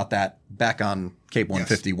talked about that back on Cape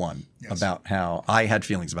 151 about how I had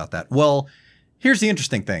feelings about that. Well, here's the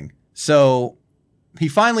interesting thing. So he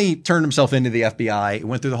finally turned himself into the FBI,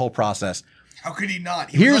 went through the whole process. How could he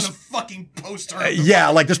not? He was on the fucking poster.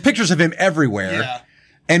 Like there's pictures of him everywhere. Yeah.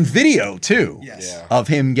 And video too. Yes. Yeah. Of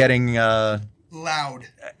him getting Loud.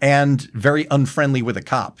 and very unfriendly with a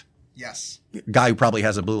cop. Yes. Guy who probably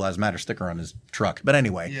has a Blue Lives Matter sticker on his truck. But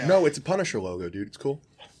anyway. Yeah. No, it's a Punisher logo, dude. It's cool.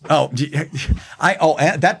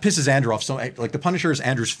 That pisses Andrew off. So, like, the Punisher is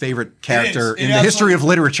Andrew's favorite character in the history of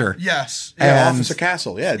literature. Yes. Yeah, And- Officer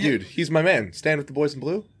Castle. Yeah, dude. He's my man. Stand with the boys in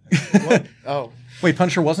blue. What? Oh. Wait,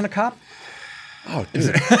 Punisher wasn't a cop? Oh,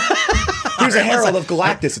 dude. He was a herald of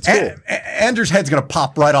Galactus. It's cool. Andrew's head's gonna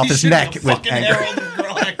pop right off his neck with anger.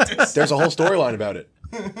 There's a whole storyline about it.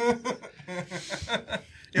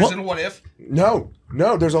 It was in What If. No.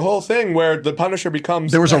 There's a whole thing where the Punisher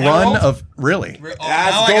becomes. There was a the run Herald of really. Now as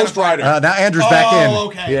I gotta Ghost find Rider. it. Now Andrew's back in.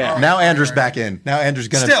 Okay. Yeah. All right, Now all right, Andrew's all right. back in. Now Andrew's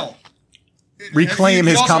gonna Still. reclaim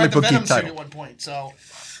He his also comic had the book Venom geek suit title. at one point, so.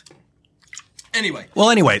 Anyway. Well,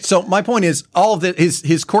 anyway, so my point is all of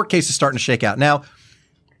his court case is starting to shake out. Now,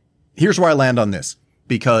 here's where I land on this,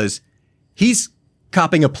 because he's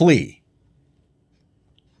copping a plea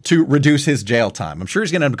to reduce his jail time. I'm sure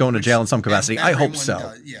he's going to end up going to jail in some capacity. I hope Everyone so.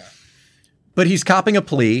 does, yeah. But he's copping a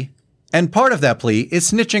plea, and part of that plea is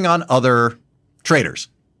snitching on other traitors.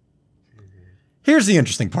 Here's the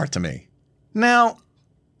interesting part to me. Now,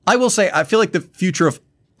 I will say, I feel like the future of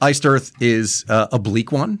Iced Earth is a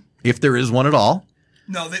bleak one, if there is one at all.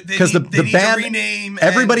 No, they Because need, the band, to rename.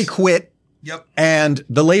 everybody and, quit. Yep. And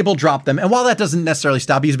the label dropped them. And while that doesn't necessarily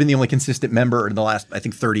stop, he's been the only consistent member in the last, I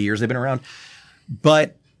think, 30 years they've been around.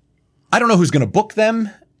 But I don't know who's going to book them.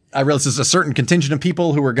 I realize there's a certain contingent of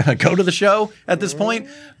people who are going to go to the show at this point.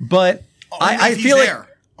 But I feel like,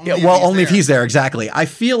 only if he's there. Exactly. I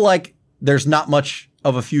feel like there's not much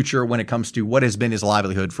of a future when it comes to what has been his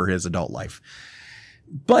livelihood for his adult life.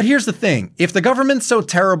 But here's the thing. If the government's so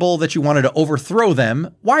terrible that you wanted to overthrow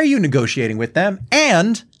them, why are you negotiating with them?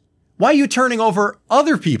 And why are you turning over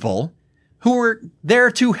other people who are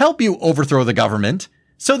there to help you overthrow the government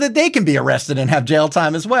so that they can be arrested and have jail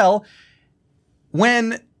time as well?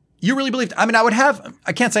 When you really believed, I mean,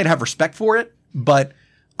 I can't say I'd have respect for it, but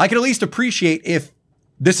I could at least appreciate if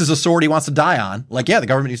this is a sword he wants to die on. Like, yeah, the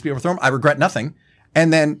government needs to be overthrown. I regret nothing.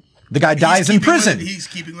 And then the guy dies in prison. He's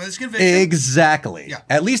keeping with his conviction. Exactly. Yeah.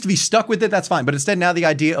 At least if he's stuck with it, that's fine. But instead, now the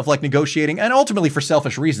idea of like negotiating, and ultimately for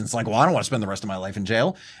selfish reasons, like, well, I don't want to spend the rest of my life in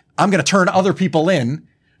jail. I'm going to turn other people in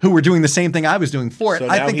who were doing the same thing I was doing for it. So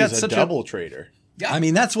I now think he's that's a such double traitor. Yeah. I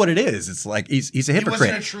mean, that's what it is. It's like he's a He hypocrite.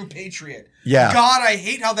 wasn't a true patriot. Yeah. God, I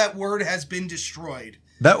hate how that word has been destroyed.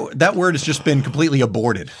 That word has just been completely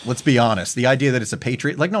aborted. Let's be honest. The idea that it's a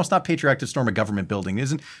patriot, like, no, it's not patriotic to storm a government building. It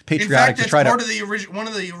isn't patriotic In fact, to that's try part to. of the one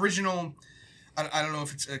of the original. I don't know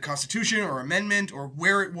if it's a constitution or amendment or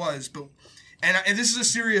where it was, but and this is a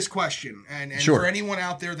serious question, and Sure. for anyone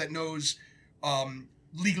out there that knows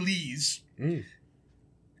legalese,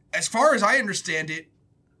 as far as I understand it,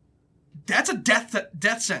 that's a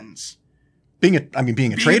death sentence. Being a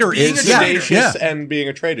traitor being is a traitor. yeah. And being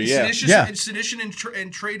a traitor, yeah. Sedition and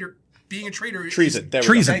traitor. Being a traitor. Treason. There we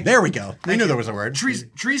Treason. go. There we go. We knew there was a word.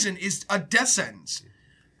 Treason is a death sentence.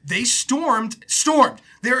 They stormed.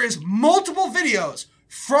 There is multiple videos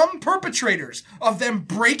from perpetrators of them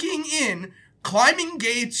breaking in, climbing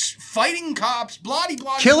gates, fighting cops,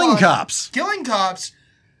 Killing cops. Killing cops.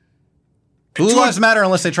 Blue lives matter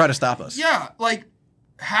unless they try to stop us. Yeah, like,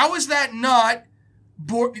 how is that not...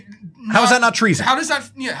 How is that not treason? How does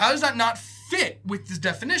that not fit with this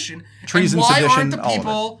definition? Treason, and why sedition, aren't the all of it.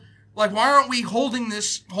 people... Like, why aren't we holding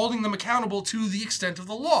them accountable to the extent of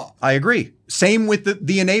the law? I agree. Same with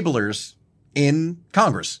the enablers in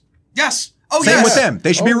Congress. Yes. Oh, Same yes. with them.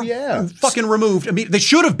 They should be yeah. fucking removed. I mean, they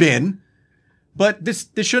should have been, but this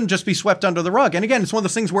shouldn't just be swept under the rug. And again, it's one of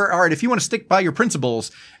those things where, all right, if you want to stick by your principles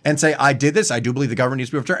and say, I did this, I do believe the government needs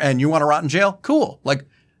to be overturned, and you want to rot in jail, cool. Like,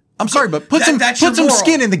 I'm sorry, but put some moral.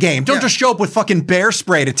 skin in the game. Don't Yeah. just show up with fucking bear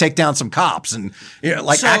spray to take down some cops and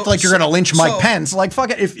act like you're going to lynch Mike Pence. Like,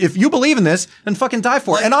 fuck it. If you believe in this, then fucking die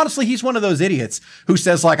for it. And honestly, he's one of those idiots who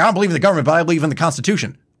says, like, I don't believe in the government, but I believe in the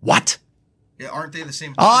Constitution. What? Yeah, aren't they the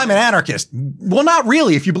same? Oh, I'm an anarchist. Well, not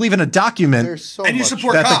really. If you believe in a document There's so And you much.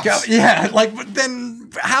 support that cops. but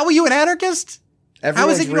then how are you an anarchist?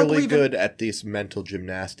 Everyone's it you don't really believe in- good at these mental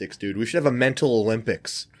gymnastics, dude. We should have a mental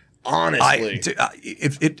Olympics. Honestly.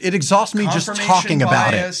 It exhausts me just Confirmation talking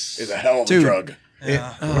about it. bias. It's a hell of a Dude. drug.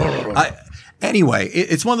 Anyway,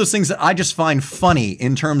 it's one of those things that I just find funny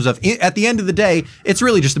in terms of, at the end of the day, it's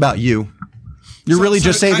really just about you. You're really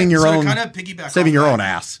just saving your own, saving your own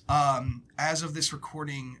ass. As of this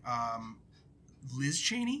recording, Liz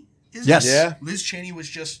Cheney is Yes. Yeah. Liz Cheney was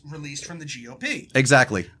just released from the GOP.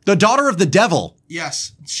 Exactly. The daughter of the devil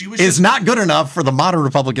Yes, she was is not good enough for the modern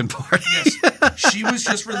Republican Party. Yes, she was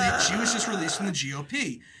just released. She was just released from the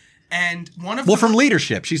GOP, and one of From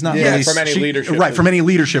leadership. She's not Yeah, really from any leadership. Right, from any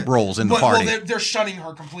leadership roles in the party. they're shunning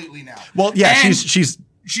her completely now. Well, yeah, And she's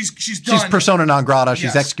done. persona non grata. She's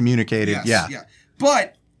Yes. excommunicated. Yes, yeah.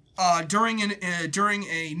 But during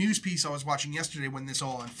a news piece I was watching yesterday when this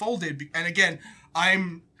all unfolded, and again,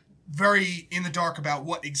 I'm very in the dark about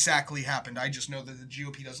what exactly happened. I just know that the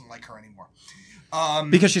GOP doesn't like her anymore.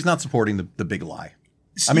 Because she's not supporting the big lie.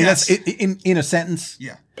 I mean, Yes. that's in a sentence.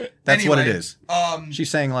 Yeah, That's what it Anyway, is. She's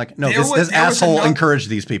saying like, no, there was this asshole another- encouraged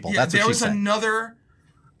these people. Yeah, That's what there she's was saying. another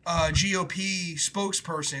GOP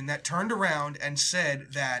spokesperson that turned around and said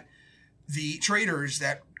that the traitors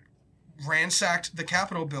that ransacked the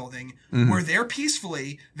Capitol building were there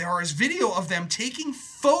peacefully. There is video of them taking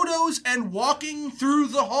photos and walking through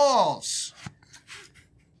the halls.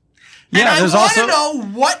 Yeah, and there's I want to also know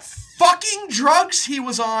what fucking drugs he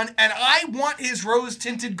was on, and I want his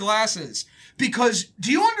rose-tinted glasses. Because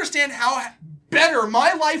do you understand how better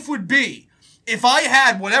my life would be if I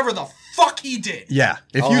had whatever the fuck he did? yeah.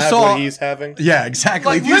 If I'll you have saw, what he's having. yeah,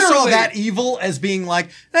 exactly. Like, if you saw literally. that evil as being like,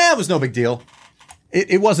 it was no big deal.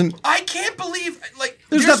 It wasn't. I can't believe, like...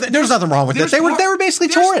 There's nothing wrong with it. there's They were basically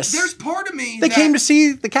tourists. There's part of me They came to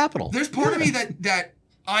see the Capitol. There's part of me that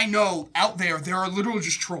I know out there are literally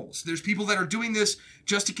just trolls. There's people that are doing this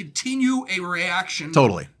just to continue a reaction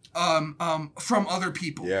Totally. from other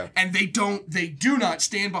people. Yeah. And they do not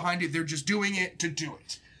stand behind it. They're just doing it to do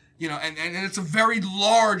it. You know, and it's a very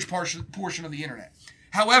large portion of the internet.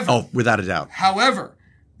 However, Oh, without a doubt. However,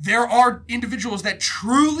 there are individuals that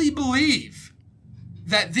truly believe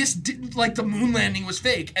that this didn't, like the moon landing was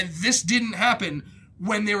fake, and this didn't happen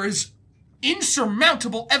when there is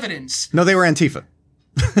insurmountable evidence. No, they were Antifa.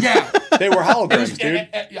 Yeah. They were holograms, dude.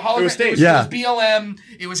 It was staged. Yeah. It was BLM.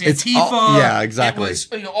 It was It's Antifa. all- yeah, exactly. It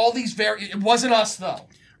was all these it wasn't us though.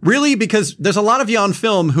 Really, because there's a lot of you on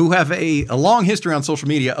film who have a long history on social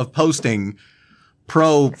media of posting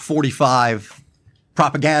pro 45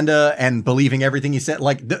 propaganda and believing everything he said.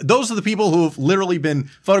 Like those are the people who have literally been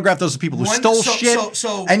photographed. Those are the people who stole shit.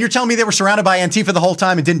 So- and you're telling me they were surrounded by Antifa the whole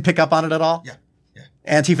time and didn't pick up on it at all? Yeah.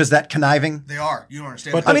 Yeah. Antifa's that conniving? They are. You don't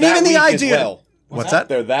understand. But I mean, they're even that the weak as idea. well. What's that?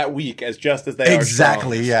 They're that weak as just as they are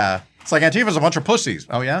Exactly, strong. yeah. It's like Antifa's a bunch of pussies.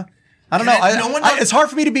 Oh, yeah? I don't know. And no one knows- It's hard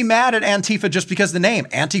for me to be mad at Antifa just because of the name.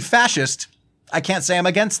 Anti-fascist. I can't say I'm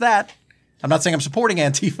against that. I'm not saying I'm supporting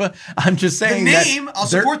Antifa. I'm just saying name, that I'll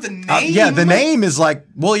they're- support the name. yeah, the name is like,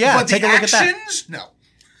 well, yeah, but take the a look at that. actions? No.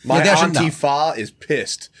 My Yeah, they should know. Antifa is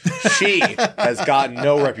pissed. She has gotten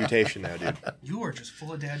no reputation now, dude. You are just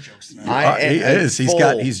full of dad jokes tonight. He is.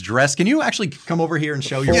 full. He's dressed. Can you actually come over here and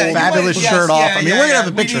show your Yeah, you fabulous might- shirt yes, off? yeah, I mean, yeah, we're gonna yeah.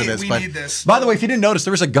 have a picture of this. We but need this. by the way, if you didn't notice,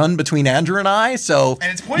 there was a gun between Andrew and I. So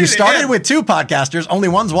And it's pointed you at started him. with two podcasters. Only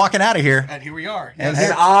one's walking out of here. And here we are. And Yes.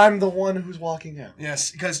 And I'm the one who's walking out. Yes,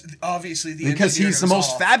 because obviously Because he's the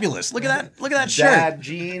most fabulous. Look at that. Look at that shirt. Dad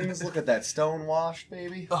jeans. Look at that stonewashed,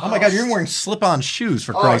 baby. Oh my God, you're wearing slip-on shoes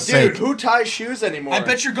for Oh, Christ's dude, sake. who ties shoes anymore? I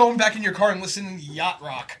bet you're going back in your car and listening to yacht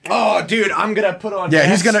rock. Oh, dude, I'm gonna put on. Yeah,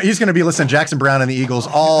 Yes. he's gonna be listening to Jackson Brown and the Eagles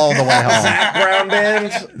all the way home. Zach Brown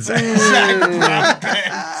band.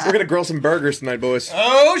 We're gonna grill some burgers tonight, boys.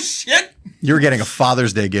 Oh shit! You're getting a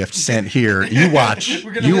Father's Day gift sent here. You watch.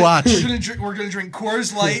 We're gonna You watch. We're gonna drink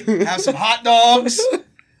Coors Light, have some hot dogs.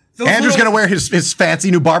 Those Andrew's little- gonna wear his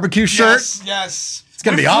fancy new barbecue shirt. Yes, yes. It's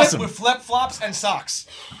gonna be awesome. with flip flops and socks.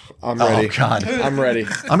 I'm ready. Oh God, I'm ready.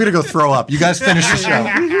 I'm gonna go throw up. You guys finish the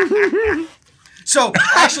show. So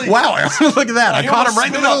actually, Wow, look at that! I You caught him almost right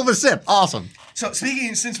in the spit middle up. of a sip. Awesome. So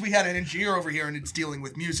speaking, since we had an engineer over here and it's dealing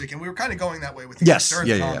with music, and we were kind of going that way with the Yes, third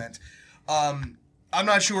yeah, yeah, comment. I'm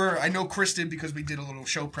not sure. I know Chris did because we did a little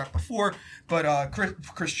show prep before, but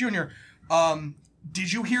Chris Jr.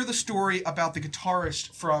 Did you hear the story about the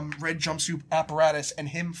guitarist from Red Jumpsuit Apparatus and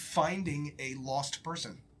him finding a lost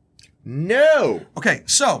person? No. Okay,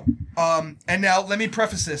 so, and now let me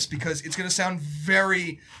preface this because it's going to sound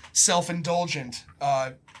very self-indulgent.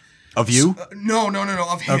 Of you? No,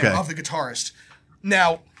 of him, Okay. of the guitarist.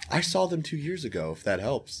 Now, I saw them 2 years ago. If that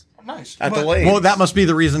helps. nice. At the But lane. Well, that must be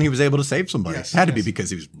the reason he was able to save somebody. Yes, Had to be yes. because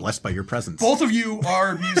he was blessed by your presence. Both of you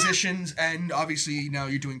are musicians, and obviously now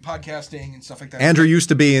you're doing podcasting and stuff like that. Andrew used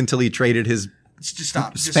to be until he traded his just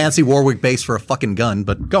stop. Just, fancy Warwick bass for a fucking gun.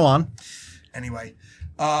 But go on. Anyway,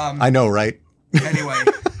 I know, right? anyway,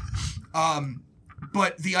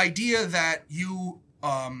 but the idea that you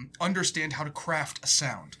understand how to craft a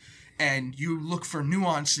sound and you look for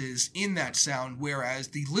nuances in that sound, whereas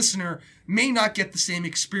the listener may not get the same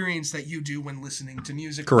experience that you do when listening to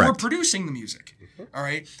music or Correct. producing the music. All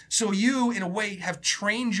right. So you, in a way, have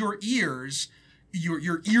trained your ears,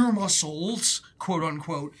 your ear muscles, quote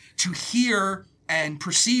unquote, to hear and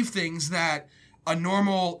perceive things that a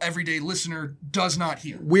normal everyday listener does not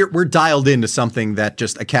hear. We're dialed into something that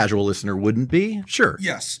just a casual listener wouldn't be. Sure.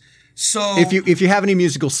 Yes. So If you have any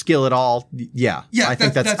musical skill at all, yeah. Yeah, I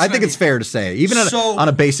think that's I what think I it's mean. fair to say. Even So, on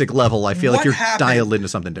a basic level, I feel like what you're happened- dialed into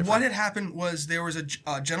something different. What had happened was there was a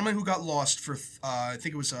gentleman who got lost for I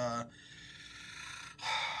think it was a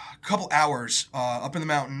couple hours up in the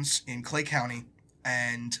mountains in Clay County,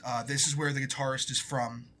 and this is where the guitarist is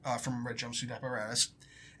from Red Jumpsuit Apparatus,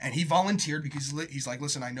 and he volunteered because he's like,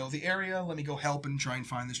 listen, I know the area, let me go help and try and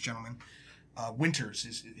find this gentleman. Winters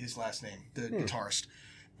is his last name, the guitarist.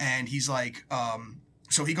 And he's like,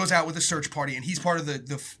 so he goes out with a search party, and he's part of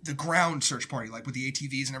the ground search party, like with the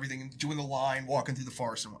ATVs and everything, and doing the line, walking through the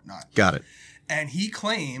forest and whatnot. Got it. And he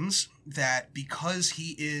claims that because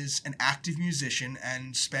he is an active musician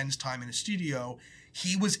and spends time in a studio,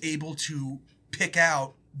 he was able to pick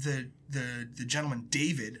out the gentleman,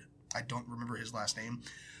 David, I don't remember his last name.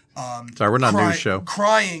 Sorry, we're not a news show.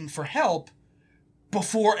 Crying for help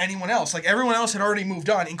before anyone else. Like, everyone else had already moved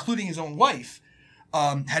on, including his own wife.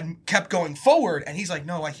 Had kept going forward, and he's like,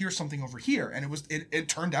 no, I hear something over here. And it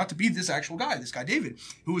turned out to be this actual guy, this guy David,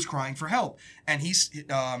 who was crying for help. And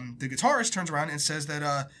the guitarist turns around and says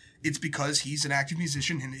that it's because he's an active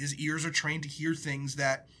musician and his ears are trained to hear things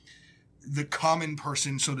that the common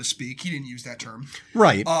person, so to speak, he didn't use that term.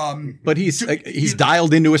 Right. But he's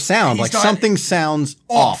dialed into a sound. Like, something sounds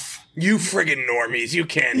off. You friggin' normies, you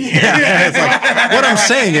can't hear. Yeah, it's like, what I'm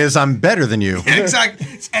saying is I'm better than you. Exactly.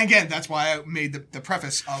 And again, that's why I made the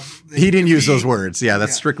preface of... He didn't use those words. Yeah,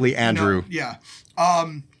 that's strictly Andrew. No, yeah.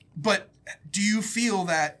 But do you feel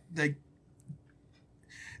that the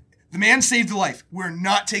man saved a life? We're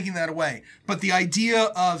not taking that away. But the idea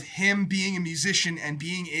of him being a musician and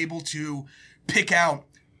being able to pick out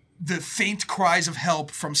the faint cries of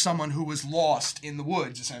help from someone who was lost in the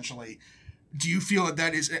woods, essentially... Do you feel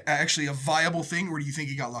that is actually a viable thing, or do you think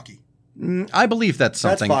he got lucky? I believe that's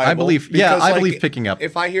something. That's viable, I believe, I believe picking up.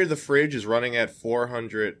 If I hear the fridge is running at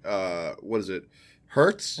 400,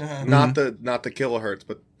 hertz, not the kilohertz,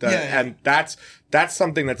 but and that's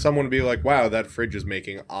something that someone would be like, wow, that fridge is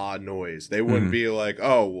making odd noise. They wouldn't be like,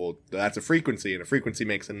 oh, well, that's a frequency, and a frequency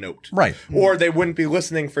makes a note, right? Or they wouldn't be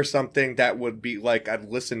listening for something that would be like, I'd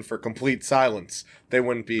listen for complete silence. They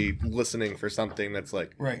wouldn't be listening for something that's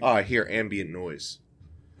like, oh, I hear ambient noise.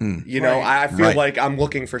 You know, I feel like I'm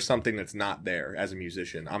looking for something that's not there as a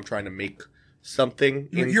musician. I'm trying to make something.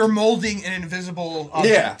 You're molding an invisible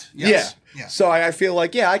object. Yeah. So I feel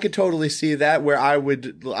like, I could totally see that, where I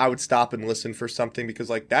would stop and listen for something, because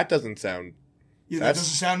like that doesn't sound. Yeah, that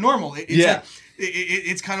doesn't sound normal.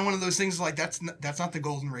 It's kind of one of those things like that's not the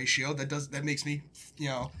golden ratio. That makes me,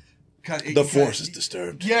 the force is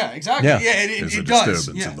disturbed. Yeah, exactly. Yeah, it does.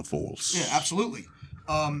 Disturbance in the force. Yeah, absolutely.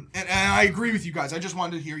 And I agree with you guys. I just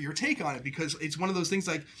wanted to hear your take on it, because it's one of those things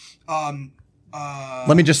like.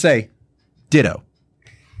 Let me just say, ditto.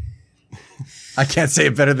 I can't say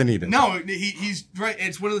it better than he did. No, he's right.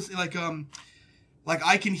 It's one of those like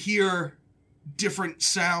I can hear different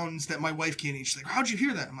sounds that my wife can't. She's like, "How'd you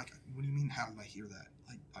hear that?" I'm like, "What do you mean? How did I hear that?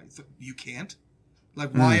 Like, you can't.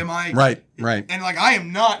 Like, why am I right?" And like, I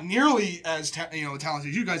am not nearly as talented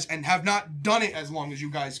as you guys, and have not done it as long as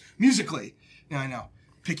you guys musically. Yeah, I know.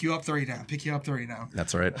 Pick you up, throw you down. Pick you up, throw you down.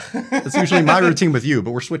 That's right. That's usually my routine with you,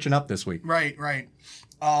 but we're switching up this week. Right.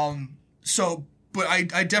 So, but I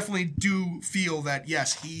definitely do feel that,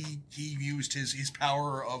 yes, he used his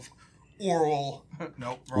power of oral.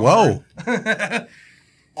 No, wrong word.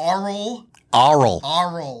 Aural.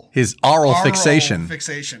 His aural fixation.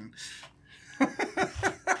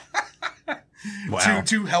 Wow.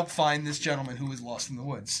 To help find this gentleman who was lost in the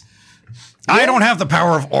woods. I don't have the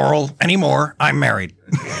power of oral anymore. I'm married.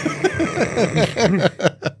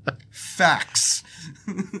 Facts.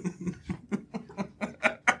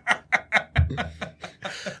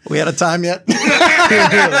 We out of time yet?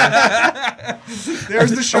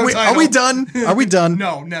 There's the show title. Are we done? Are we done?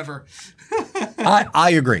 No, never.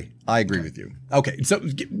 I agree. I agree with you. Okay, so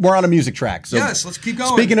we're on a music track. So yes, let's keep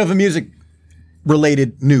going. Speaking of a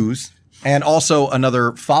music-related news, and also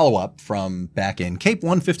another follow-up from back in Cape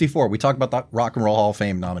 154, we talked about the Rock and Roll Hall of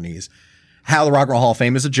Fame nominees, how the Rock and Roll Hall of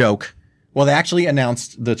Fame is a joke. Well, they actually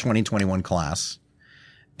announced the 2021 class,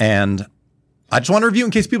 and I just want to review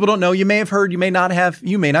in case people don't know. You may have heard, you may not have,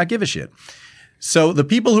 you may not give a shit. So the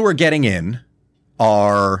people who are getting in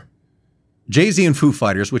are Jay-Z and Foo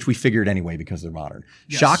Fighters, which we figured anyway because they're modern.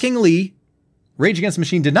 Yes. Shockingly, Rage Against the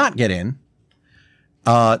Machine did not get in.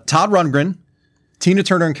 Todd Rundgren, Tina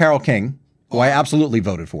Turner, and Carole King, who I absolutely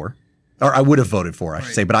voted for. Or I would have voted for, I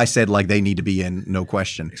should say. But I said, like, they need to be in, no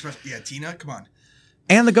question. Yeah, Tina, come on.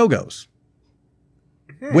 And the Go-Go's.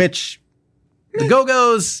 Which, the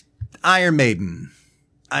Go-Go's, Iron Maiden.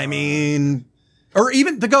 I mean, or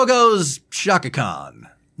even the Go-Go's, Shaka Khan.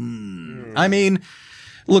 I mean,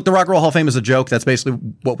 look, the Rock and Roll Hall of Fame is a joke. That's basically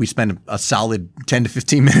what we spend a solid 10 to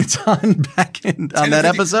 15 minutes on back in on that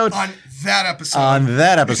episode. On that episode.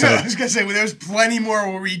 I was going to say, well, there's plenty more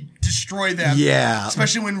where we destroy them. Yeah.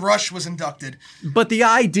 Especially when Rush was inducted. But the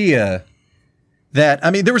idea that,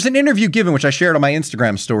 I mean, there was an interview given, which I shared on my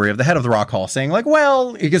Instagram story, of the head of the Rock Hall saying, like,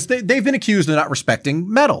 well, because they've been accused of not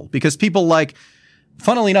respecting metal because people like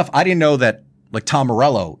funnily enough, I didn't know that like Tom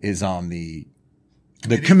Morello is on the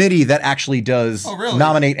committee that actually does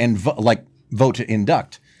nominate and vote to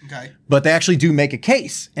induct. Okay. But they actually do make a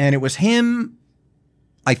case. And it was him,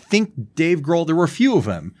 I think Dave Grohl, there were a few of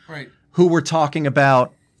them who were talking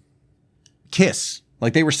about Kiss.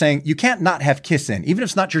 Like they were saying, you can't not have Kiss in. Even if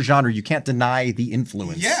it's not your genre, you can't deny the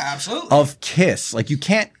influence of Kiss. Like you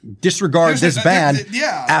can't disregard this band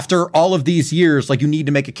after all of these years. Like you need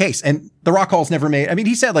to make a case. And the Rock Hall's never made, I mean,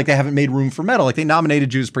 he said like they haven't made room for metal. Like they nominated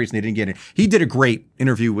Judas Priest and they didn't get it. He did a great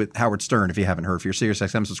interview with Howard Stern. If you haven't heard, if you're a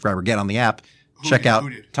SiriusXM subscriber, get on the app, check out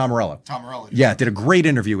Tom Morello. Tom Morello. Yeah, did a great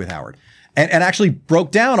interview with Howard. And actually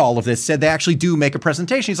broke down all of this, said they actually do make a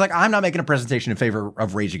presentation. He's like, I'm not making a presentation in favor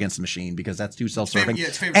of Rage Against the Machine because that's too self-serving.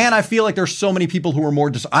 And I feel like there's so many people who are more,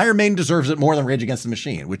 Iron Maiden deserves it more than Rage Against the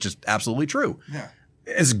Machine, which is absolutely true. Yeah.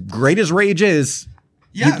 As great as Rage is,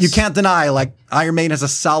 you can't deny like Iron Maiden has a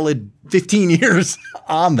solid 15 years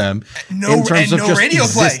on them in terms of just radio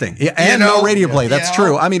existing. Play. Yeah, no radio play. That's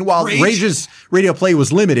true. I mean, while Rage's radio play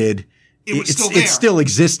was limited, it still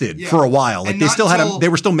existed for a while. Like they still had they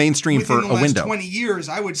were still mainstream for a window. 20 years,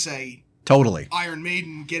 I would say. Totally. Iron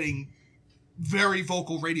Maiden getting very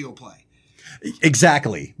vocal radio play.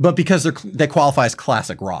 Exactly. But because they qualify as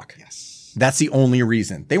classic rock. Yes. That's the only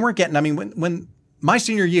reason. They weren't getting, I mean, when my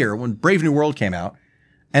senior year, when Brave New World came out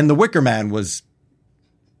and The Wicker Man was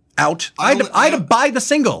out, I had to buy the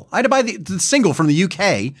single. I had to buy the single from the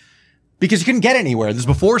UK. Because you couldn't get it anywhere. This is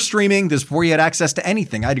before streaming. This is before you had access to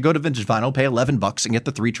anything. I had to go to Vintage Vinyl, pay $11 and get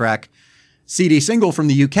the 3-track CD single from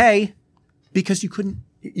the UK because you couldn't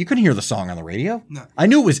hear the song on the radio. No. I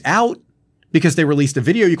knew it was out because they released a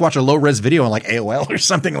video. You could watch a low-res video on like AOL or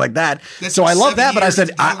something like that. So I love that, but I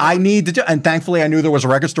said, I need to do, and thankfully I knew there was a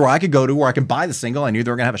record store I could go to where I could buy the single. I knew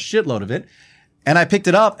they were going to have a shitload of it. And I picked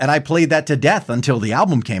it up and I played that to death until the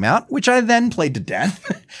album came out, which I then played to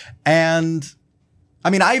death. And I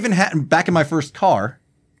mean, I even had, back in my first car,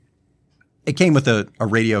 it came with a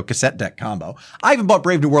radio cassette deck combo. I even bought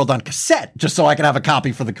Brave New World on cassette just so I could have a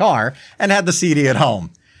copy for the car and had the CD at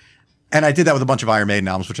home. And I did that with a bunch of Iron Maiden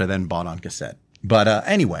albums, which I then bought on cassette. But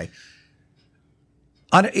anyway,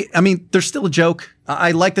 I mean, there's still a joke. I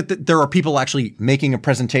like that there are people actually making a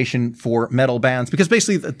presentation for metal bands because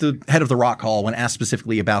basically the head of the Rock Hall, when asked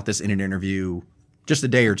specifically about this in an interview just a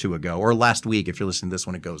day or two ago, or last week, if you're listening to this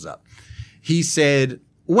when it goes up, he said,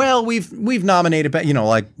 well, we've nominated,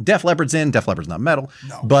 like Def Leppard's in. Def Leppard's not metal.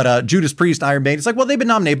 No. But Judas Priest, Iron Maiden, it's like, well, they've been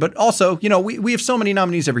nominated, but also, we have so many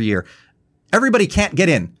nominees every year. Everybody can't get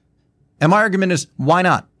in. And my argument is, why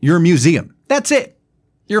not? You're a museum. That's it.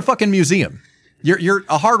 You're a fucking museum. You're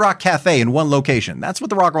a Hard Rock Cafe in one location. That's what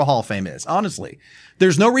the Rock and Roll Hall of Fame is, honestly.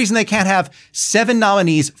 There's no reason they can't have 7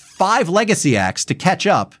 nominees, 5 legacy acts to catch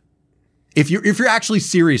up. If you're actually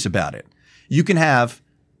serious about it, you can have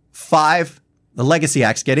 5 the legacy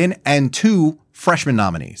acts get in and 2 freshman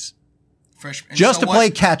nominees. Just to play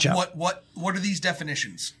catch up. What are these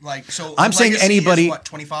definitions? Like, so I'm saying anybody is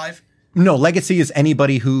 25? No, legacy is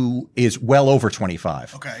anybody who is well over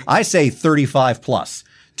 25. Okay. I say 35 plus.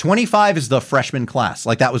 25 is the freshman class.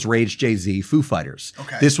 Like that was Rage, Jay-Z, Foo Fighters.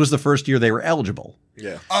 Okay. This was the first year they were eligible.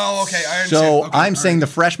 Yeah. Oh, okay. I understand. So okay, I'm saying the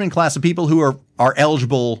freshman class of people who are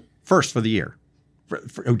eligible first for the year,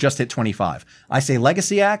 who just hit 25. I say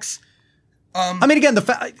legacy acts. I mean, again,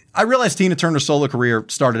 I realize Tina Turner's solo career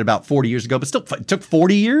started about 40 years ago, but still it took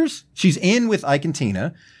 40 years. She's in with Ike and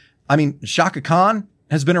Tina. I mean, Shaka Khan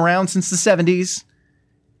has been around since the 70s.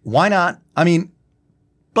 Why not? I mean,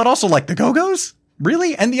 but also like the Go-Go's?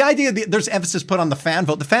 Really? And the idea, there's emphasis put on the fan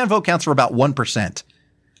vote. The fan vote counts for about 1%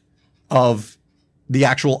 of the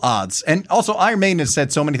actual odds. And also Iron Maiden has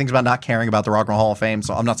said so many things about not caring about the Rock and Roll Hall of Fame,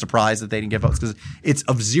 so I'm not surprised that they didn't get votes because it's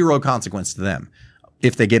of zero consequence to them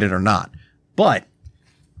if they get it or not. But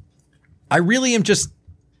I really am just,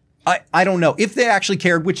 I don't know. If they actually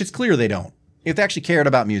cared, which it's clear they don't. If they actually cared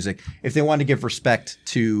about music, if they wanted to give respect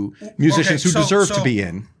to musicians who deserve to be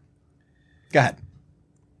in. Go ahead.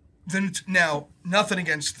 Then now, nothing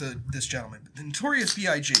against this gentleman, but the Notorious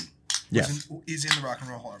B.I.G. Yes. is in the Rock and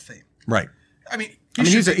Roll Hall of Fame. Right. I mean,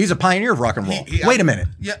 he's a pioneer of rock and roll. Wait a minute.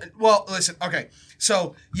 Yeah. Well, listen. Okay.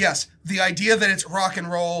 So yes, the idea that it's rock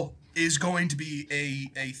and roll is going to be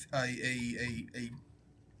a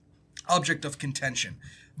object of contention,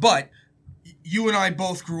 but you and I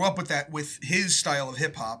both grew up with that, with his style of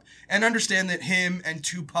hip hop, and understand that him and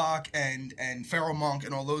Tupac and Pharoah Monk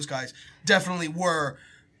and all those guys definitely were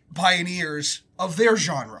pioneers of their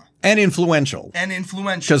genre. And influential.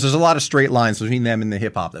 Because there's a lot of straight lines between them and the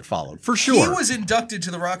hip hop that followed. For sure. He was inducted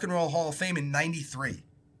to the Rock and Roll Hall of Fame in 93.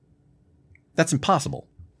 That's impossible.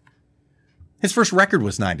 His first record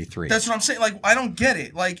was 93. That's what I'm saying. Like, I don't get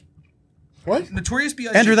it. Like, What? Notorious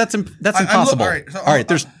B.I.G. Andrew, that's impossible. all right, so, all right,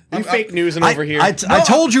 there's You fake news and over here. I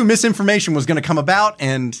told you misinformation was going to come about,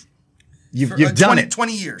 and you've done 20, it.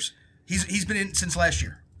 20 years. He's been in since last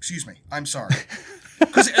year. Excuse me. I'm sorry.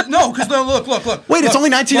 Because look. Wait, it's only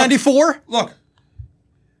 1994? Look.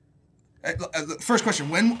 First question: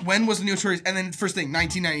 When was the Notorious? And then first thing,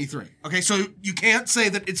 1993. Okay, so you can't say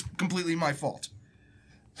that it's completely my fault.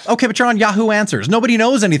 Okay, but you're on Yahoo Answers. Nobody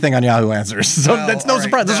knows anything on Yahoo Answers, so Well, that's no all right,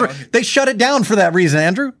 surprise. no, They shut it down for that reason,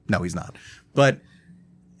 Andrew. No, he's not. But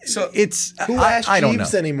So it's Who I asks don't know.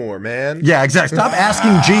 Jeeves anymore, man? Yeah, exactly. Stop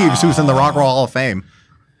asking Jeeves, who's in the Rock and Roll Hall of Fame.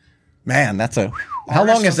 Man, that's a. How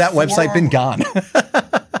long has that website been gone?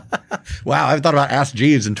 Wow, I haven't thought about Ask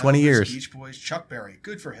Jeeves in 20 years. Beach Boys, Chuck Berry,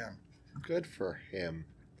 good for him. Good for him.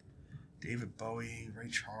 David Bowie, Ray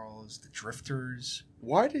Charles, the Drifters.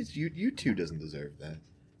 Why did you two doesn't deserve that?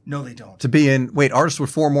 No, they don't. To be in, wait, artists with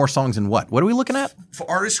 4 more songs in what? What are we looking at? For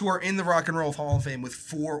artists who are in the Rock and Roll Hall of Fame with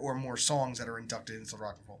 4 or more songs that are inducted into the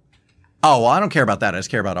Rock and Roll. Oh, well, I don't care about that. I just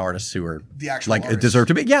care about artists who are The actual like artists. deserve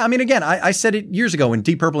to be. Yeah, I mean, again, I said it years ago when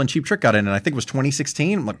Deep Purple and Cheap Trick got in, and I think it was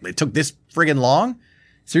 2016. I'm like, it took this friggin' long.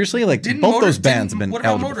 Seriously, like both those bands have been What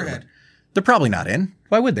about eligible for Motorhead? it. They're probably not in.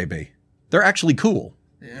 Why would they be? They're actually cool.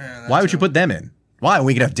 Yeah. Why would you put them in? Why?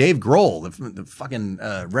 We could have Dave Grohl, the fucking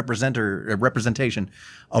representation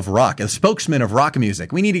of rock, a spokesman of rock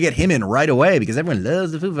music. We need to get him in right away because everyone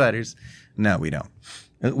loves the Foo Fighters. No, we don't.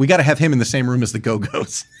 We got to have him in the same room as the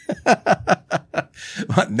Go-Go's.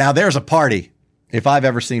 Now there's a party, if I've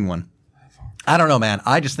ever seen one. I don't know, man.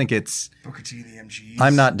 I just think it's. Booker T, the MGs.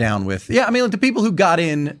 I'm not down with. Yeah, I mean, like the people who got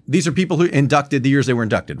in. These are people who inducted the years they were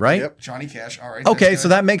inducted, right? Yep. Johnny Cash. All right. Okay, that's so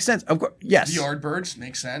good. that makes sense. Of course, yes. The Yardbirds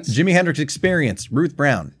makes sense. Jimi Hendrix Experience, Ruth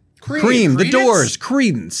Brown, Cream. The Creedence? Doors,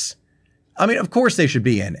 Creedence. I mean, of course they should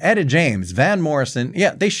be in. Etta James, Van Morrison.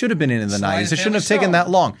 Yeah, they should have been in the Sly 90s. and It shouldn't have Family taken Stone. that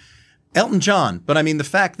long. Elton John. But I mean, the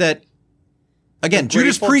fact that, again, The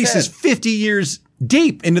Judas Grateful Priest Dead. is 50 years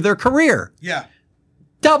deep into their career. Yeah.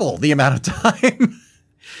 Double the amount of time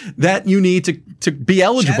that you need to be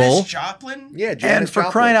eligible. Janis Joplin. Yeah, And Janis for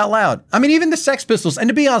Joplin. crying out loud. I mean, even the Sex Pistols. And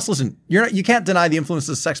to be honest, listen, you can't deny the influence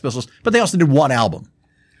of the Sex Pistols, but they also did one album.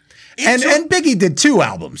 And Biggie did 2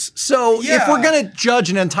 albums. So if Yeah. we're going to judge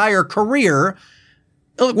an entire career,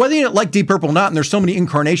 look, whether you like Deep Purple or not, and there's so many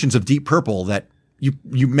incarnations of Deep Purple that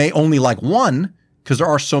you may only like one because there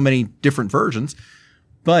are so many different versions,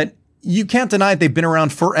 but you can't deny they've been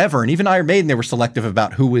around forever. And even Iron Maiden, they were selective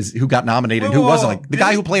about who got nominated and who wasn't. Like the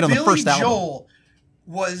guy who played on the first album. Billy Joel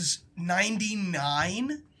was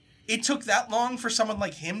 99. It took that long for someone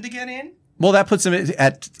like him to get in? Well, that puts him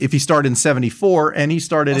at if he started in 74 and he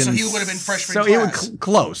started in. So he would have been freshman So he would class.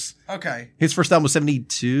 close. Okay. His first album was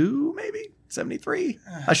 72, maybe 73.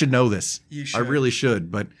 I should know this. You I should. really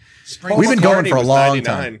should, but Spring We've been going McCartney for a was long 99.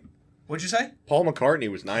 time. What'd you say? Paul McCartney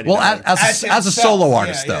was 99. well, as a himself. solo Yeah,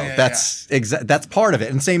 artist yeah, though, yeah, that's part of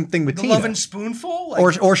it. And same thing with The Tina Lovin' Spoonful?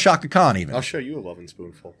 Like, or Shaka Khan even. I'll show you a loving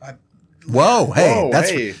spoonful. Whoa, hey, Whoa, that's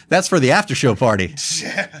hey. that's for the after show party.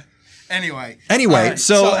 Anyway. Anyway, All right,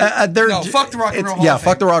 so they're no, fuck the Rock and Roll Hall Yeah, of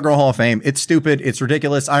fuck the Fame. Rock and Roll Hall of Fame. It's stupid. It's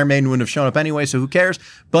ridiculous. Iron Maiden wouldn't have shown up anyway, so who cares?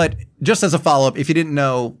 But just as a follow up, if you didn't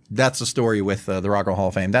know, that's the story with the Rock and Roll Hall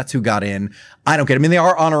of Fame. That's who got in. I don't get it. I mean, they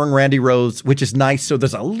are honoring Randy Rhoads, which is nice. So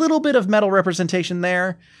there's a little bit of metal representation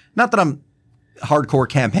there. Not that I'm hardcore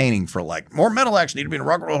campaigning for like more metal acts need to be in the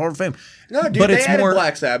Rock and Roll Hall of Fame. No, dude, but they it's added more.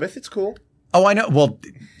 Black Sabbath. It's cool. Oh, I know. Well,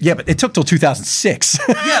 yeah, but it took till 2006.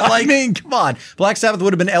 Yeah, like- I mean, come on. Black Sabbath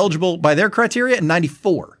would have been eligible by their criteria in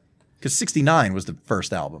 94 because 69 was the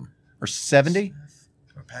first album. Or 70?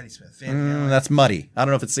 Or Patti Smith. Van Halen. That's muddy. I don't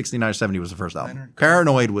know if it's 69 or 70 was the first album.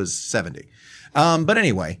 Paranoid was 70. But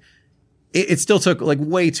anyway, it still took like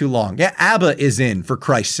way too long. Yeah, ABBA is in, for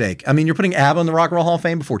Christ's sake. I mean, you're putting ABBA in the Rock and Roll Hall of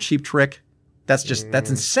Fame before Cheap Trick. That's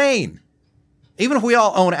insane. Even if we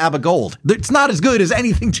all own ABBA Gold, it's not as good as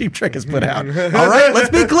anything Cheap Trick has put out. All right, let's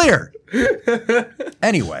be clear.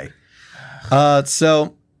 Anyway,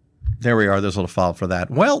 so there we are. There's a little follow-up for that.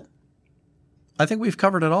 Well, I think we've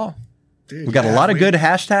covered it all. Dude, We've got a lot of good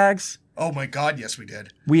hashtags. Oh my God, yes, we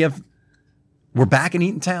did. We're back in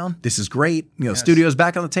Eatontown. This is great. Studio's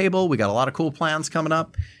back on the table. We got a lot of cool plans coming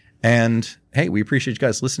up. And hey, we appreciate you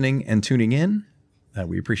guys listening and tuning in.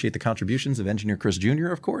 We appreciate the contributions of Engineer Chris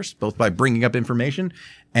Jr., of course, both by bringing up information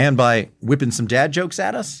and by whipping some dad jokes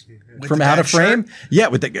at us from the out dad of frame. shirt? Yeah,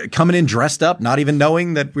 with coming in dressed up, not even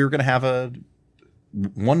knowing that we were going to have a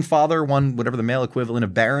one father, one whatever the male equivalent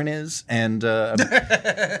of Baron is, and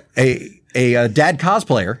a dad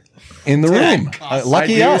cosplayer in the room.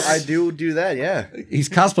 Lucky us. I do that, yeah. He's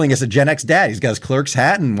cosplaying as a Gen X dad. He's got his clerk's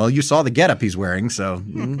hat, and well, you saw the getup he's wearing, so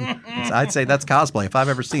I'd say that's cosplay if I've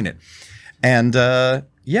ever seen it. And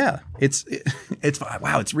yeah, it's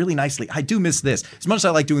wow, it's really nicely. I do miss this as much as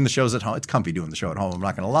I like doing the shows at home. It's comfy doing the show at home. I'm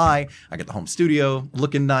not going to lie. I get the home studio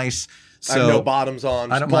looking nice. So I have no bottoms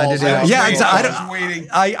on. I don't mind it. I was Yeah, waiting, exactly. I was waiting.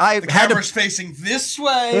 I The had camera's to. facing this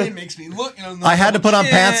way. It makes me look. I had to put on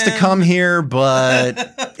pants to come here,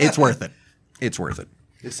 but it's worth it. It's worth it.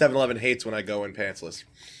 The 7-Eleven hates when I go in pantsless.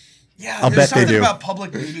 Yeah, I'll there's bet they something do. about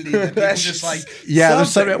public nudity that people just like. Yeah,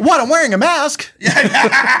 there's something. What? I'm wearing a mask.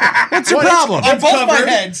 What's your problem? On both my covered.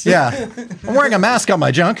 heads. Yeah, I'm wearing a mask on my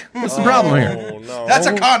junk. What's the problem here? Oh no. That's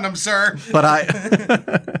a condom, sir. But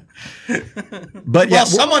Well, yeah,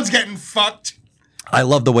 someone's getting fucked. I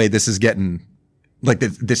love the way this is getting. Like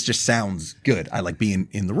this just sounds good. I like being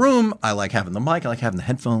in the room. I like having the mic. I like having the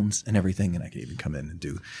headphones and everything. And I can even come in and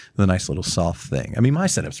do the nice little soft thing. I mean, my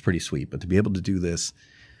setup's pretty sweet, but to be able to do this,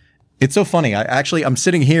 it's so funny. I'm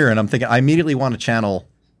sitting here and I'm thinking I immediately want to channel.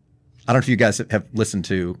 I don't know if you guys have listened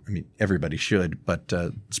to. I mean, everybody should, but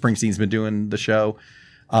Springsteen's been doing the show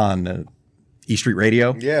on E Street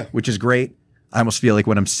Radio, Yeah, which is great. I almost feel like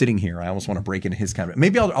when I'm sitting here, I almost want to break into his kind of.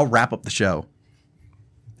 Maybe I'll wrap up the show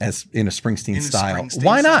as in a Springsteen style.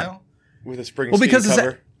 Why not? With a Springsteen Well, because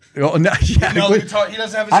cover. Oh, no, yeah, No, the guitar, he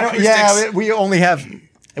doesn't have his I don't. acoustics. Yeah,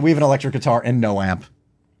 we have an electric guitar and no amp.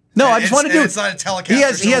 No, I just It's- want to do. it's not a Telecaster, He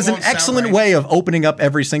has so it an won't sound excellent right. way of opening up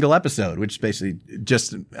every single episode, which is basically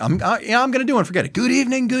just I'm going to do and forget it. Good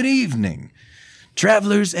evening,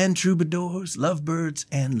 travelers and troubadours, lovebirds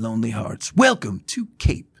and lonely hearts. Welcome to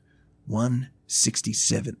Cape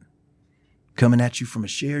 167. Coming at you from a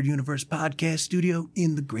shared universe podcast studio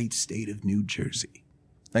in the great state of New Jersey.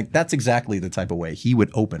 Like, that's exactly the type of way he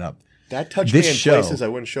would open up. That touched this me in show. places I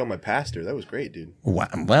wouldn't show my pastor. That was great, dude. Wow.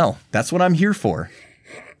 Well, that's what I'm here for.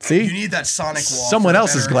 See? You need that sonic wall. Someone for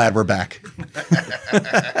else is better- glad we're back.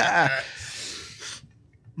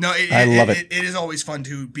 No, I love it. It is always fun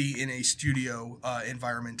to be in a studio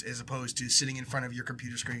environment as opposed to sitting in front of your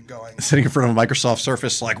computer screen going, Sitting in front of a Microsoft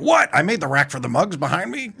Surface like, what? I made the rack for the mugs behind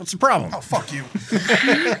me? What's the problem? "Oh, fuck you."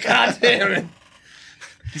 God damn it.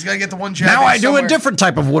 He's got to get the one jab. now in I do somewhere. a different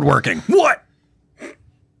type of woodworking. What?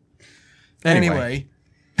 Anyway,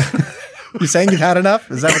 You saying you've had enough?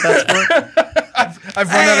 Is that what that's for? I've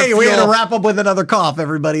run out Hey, of we had fuel. to wrap up with another cough,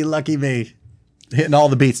 everybody. Lucky me. Hitting all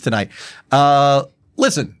the beats tonight.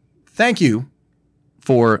 Listen, thank you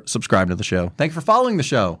for subscribing to the show. Thank you for following the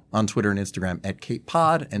show on Twitter and Instagram at Cape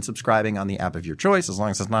Pod and subscribing on the app of your choice, as long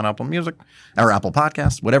as it's not Apple Music or Apple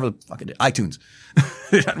Podcasts, whatever the fuck it is. iTunes.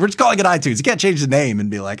 We're just calling it iTunes. You can't change the name and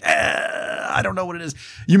be like, I don't know what it is.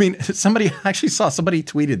 You mean somebody I actually saw somebody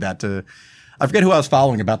tweeted that to, I forget who I was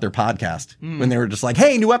following about their podcast when they were just like,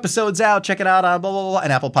 hey, new episode's out. Check it out on blah, blah, blah.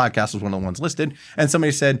 And Apple Podcasts was one of the ones listed. And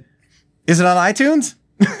somebody said, is it on iTunes?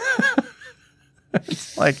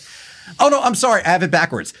 It's like, oh no, I'm sorry. I have it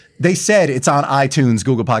backwards. They said it's on iTunes,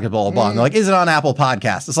 Google Podcast, blah, blah, blah. And they're like, is it on Apple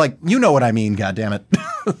Podcasts? It's like, you know what I mean, goddammit.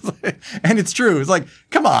 And it's true. It's like,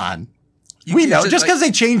 come on. We know. Just because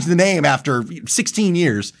they changed the name after 16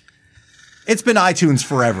 years, it's been iTunes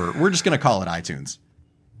forever. We're just going to call it iTunes.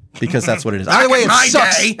 Because that's what it is. Either way, in it my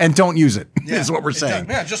sucks, day. and don't use it, Yeah, is what we're it saying.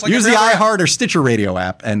 does. Yeah, just like use the every other app. iHeart or Stitcher Radio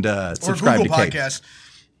app and or subscribe Google to Cape. Podcast.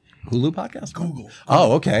 Hulu podcast? Google.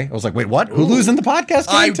 Oh, okay. I was like, wait, what? Hulu's in the podcast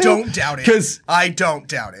game I too? don't doubt it. Because I don't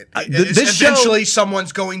doubt it. this show- Eventually,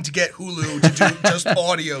 someone's going to get Hulu to do just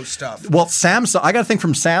audio stuff. well, Samsung. I got a thing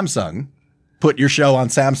from Samsung. Put your show on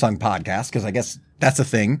Samsung podcast because I guess that's a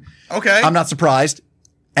thing. Okay. I'm not surprised.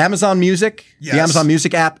 Amazon Music, Yes. the Amazon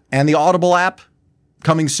Music app, and the Audible app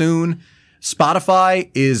coming soon. Spotify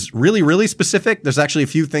is really, really specific. There's actually a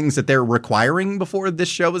few things that they're requiring before this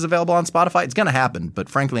show is available on Spotify. It's going to happen, but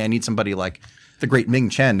frankly, I need somebody like the great Ming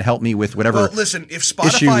Chen to help me with whatever Well, listen, if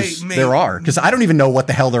Spotify issues there are, because I don't even know what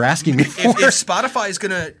the hell they're asking me for. if Spotify is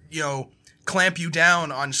going to, clamp you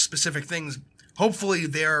down on specific things, hopefully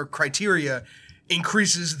their criteria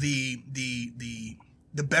increases the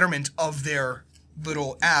betterment of their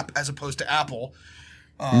little app as opposed to Apple.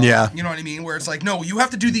 Yeah. You know what I mean? Where it's like, no, you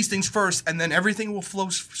have to do these things first, and then everything will flow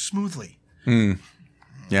smoothly.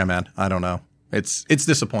 Yeah, man. I don't know. It's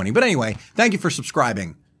disappointing. But anyway, thank you for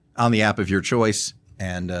subscribing on the app of your choice.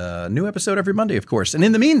 And a new episode every Monday, of course. And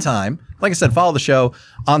in the meantime, like I said, follow the show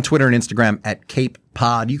on Twitter and Instagram at Cape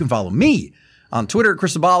Pod. You can follow me on Twitter at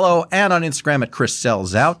Chris Abalo and on Instagram at Chris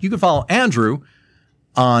Sells Out. You can follow Andrew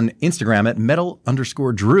on Instagram at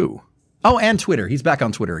metal_Drew. Oh, and Twitter. He's back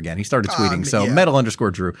on Twitter again. He started tweeting. So yeah.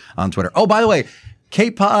 metal_Drew on Twitter. Oh, by the way,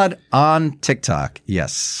 K-Pod on TikTok.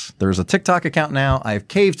 Yes, there's a TikTok account now. I've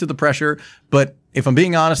caved to the pressure, but if I'm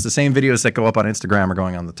being honest, the same videos that go up on Instagram are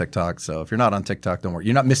going on the TikTok. So if you're not on TikTok, don't worry.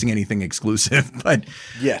 You're not missing anything exclusive, but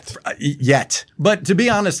yet. But to be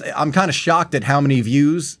honest, I'm kind of shocked at how many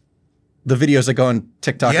views the videos that go on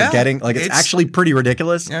TikTok are getting. Like, it's actually pretty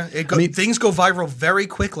ridiculous. Yeah, things go viral very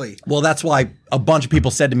quickly. Well, that's why a bunch of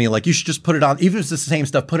people said to me, like, you should just put it on, even if it's the same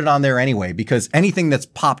stuff, put it on there anyway, because anything that's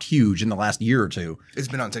popped huge in the last year or two It's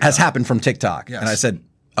been on TikTok. has happened from TikTok. Yes. And I said,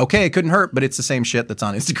 okay, it couldn't hurt, but it's the same shit that's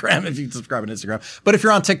on Instagram if you subscribe on Instagram. But if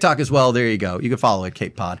you're on TikTok as well, there you go. You can follow at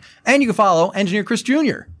Cape Pod. And you can follow Engineer Chris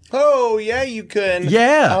Jr. Oh, yeah, you can.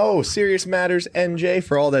 Yeah. Oh, Serious Matters NJ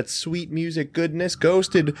for all that sweet music goodness.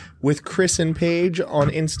 Ghosted with Chris and Paige on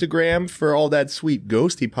Instagram for all that sweet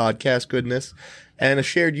ghosty podcast goodness. And a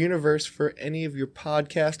shared universe for any of your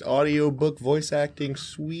podcast, audiobook, voice acting,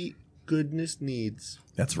 sweet goodness needs.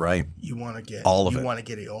 That's right. You want to get all of it. You want to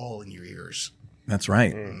get it all in your ears. That's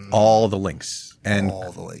right. All the links. And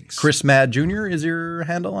All the links. Chris Mad Jr. is your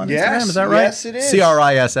handle on Yes, Instagram. Is that right? yes, it is.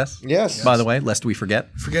 CRISS. Yes. By the way, lest we forget.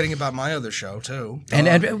 Forgetting about my other show too. And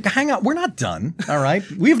hang on, we're not done. All right,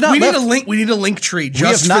 we have not. we left, need a link. We need a link tree we have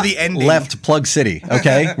just not for the ending. left Plug City.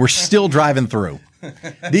 Okay, we're still driving through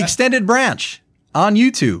the extended branch on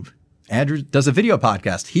YouTube. Andrew does a video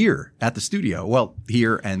podcast here at the studio. Well,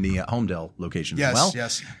 here and the Homedale location Yes, as well.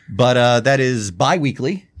 yes. But that is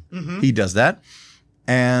bi-weekly. He does that.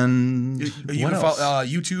 And You what can else? follow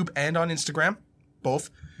YouTube and on Instagram, both.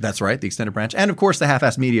 That's right, the extended branch. And of course, the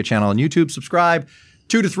Half-Ass Media channel on YouTube. Subscribe.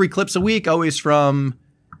 2 to 3 clips a week, always from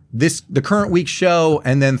the current week's show.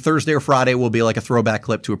 And then Thursday or Friday will be like a throwback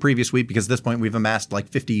clip to a previous week, because at this point we've amassed like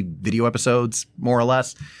 50 video episodes, more or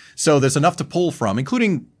less. So there's enough to pull from,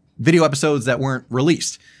 including video episodes that weren't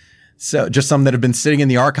released. So just some that have been sitting in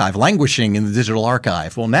the archive, languishing in the digital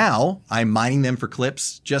archive. Well, now I'm mining them for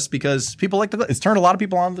clips just because people like to. It's turned a lot of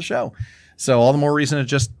people on to the show. So all the more reason to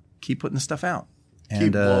just keep putting this stuff out.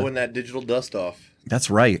 Keep blowing that digital dust off. That's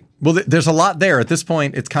right. Well, there's a lot there. At this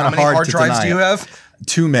point, it's kind How of many hard hard to drives deny do you it. have?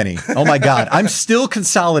 Too many. Oh my God. I'm still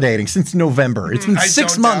consolidating since November. It's been I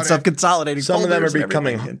 6 don't months doubt of consolidating. Some of them are folders and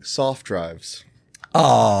becoming everything. soft drives.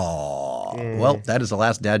 Oh, well, that is the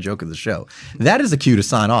last dad joke of the show. That is the cue to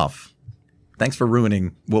sign off. Thanks for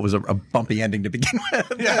ruining what was a bumpy ending to begin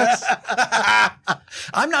with. Yes.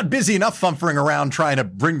 I'm not busy enough fumbling around trying to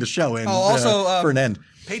bring the show in Also, for an end.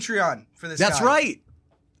 Patreon for this. That's guy. right.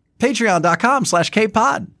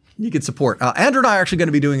 Patreon.com/KPod. You can support. Andrew and I are actually going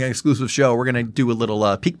to be doing an exclusive show. We're going to do a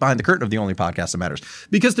little peek behind the curtain of the only podcast that matters.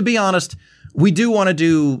 Because to be honest, we do want to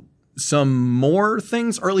do some more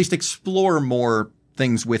things, or at least explore more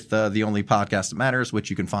things with the only podcast that matters, which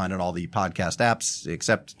you can find on all the podcast apps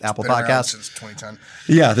except Apple Been around Podcasts. since 2010.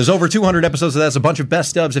 Yeah, there's over 200 episodes of that. There's a bunch of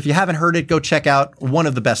best ofs. If you haven't heard it, go check out one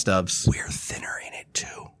of the best ofs. We're thinner in it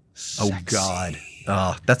too. Oh, God.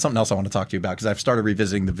 That's something else I want to talk to you about, because I've started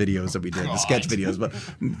revisiting the videos that we did, the sketch videos, but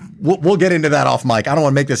we'll get into that off mic. I don't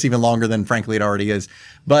want to make this even longer than, frankly, it already is.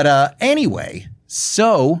 But anyway,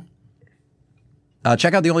 so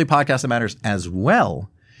check out the only podcast that matters as well.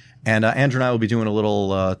 And Andrew and I will be doing a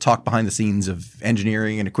little talk behind the scenes of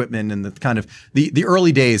engineering and equipment and the kind of the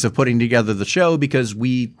early days of putting together the show, because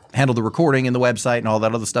we handle the recording and the website and all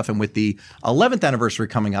that other stuff. And with the 11th anniversary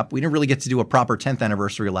coming up, we didn't really get to do a proper 10th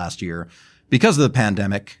anniversary last year because of the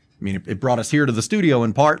pandemic. I mean, it brought us here to the studio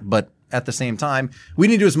in part, but at the same time, we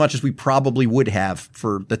didn't do as much as we probably would have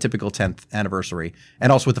for the typical 10th anniversary.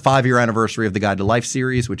 And also with the 5-year anniversary of the Guide to Life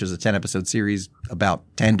series, which is a 10-episode series about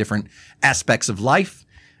 10 different aspects of life.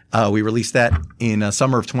 We released that in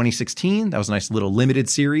summer of 2016. That was a nice little limited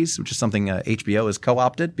series, which is something HBO has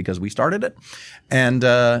co-opted because we started it. And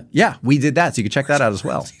yeah, we did that. So you can check that out as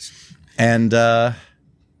well. And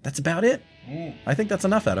that's about it. I think that's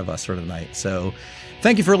enough out of us for tonight. So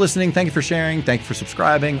thank you for listening. Thank you for sharing. Thank you for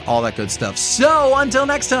subscribing. All that good stuff. So until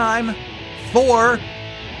next time, for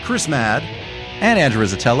Chris Mad and Andrew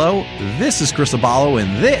Rizzatello, this is Chris Abalo,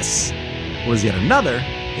 and this was yet another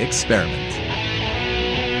experiment.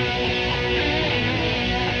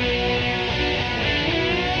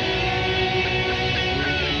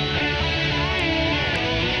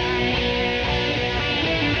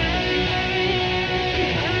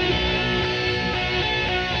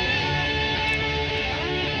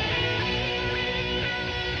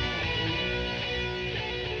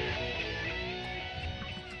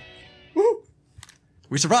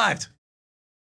 We survived.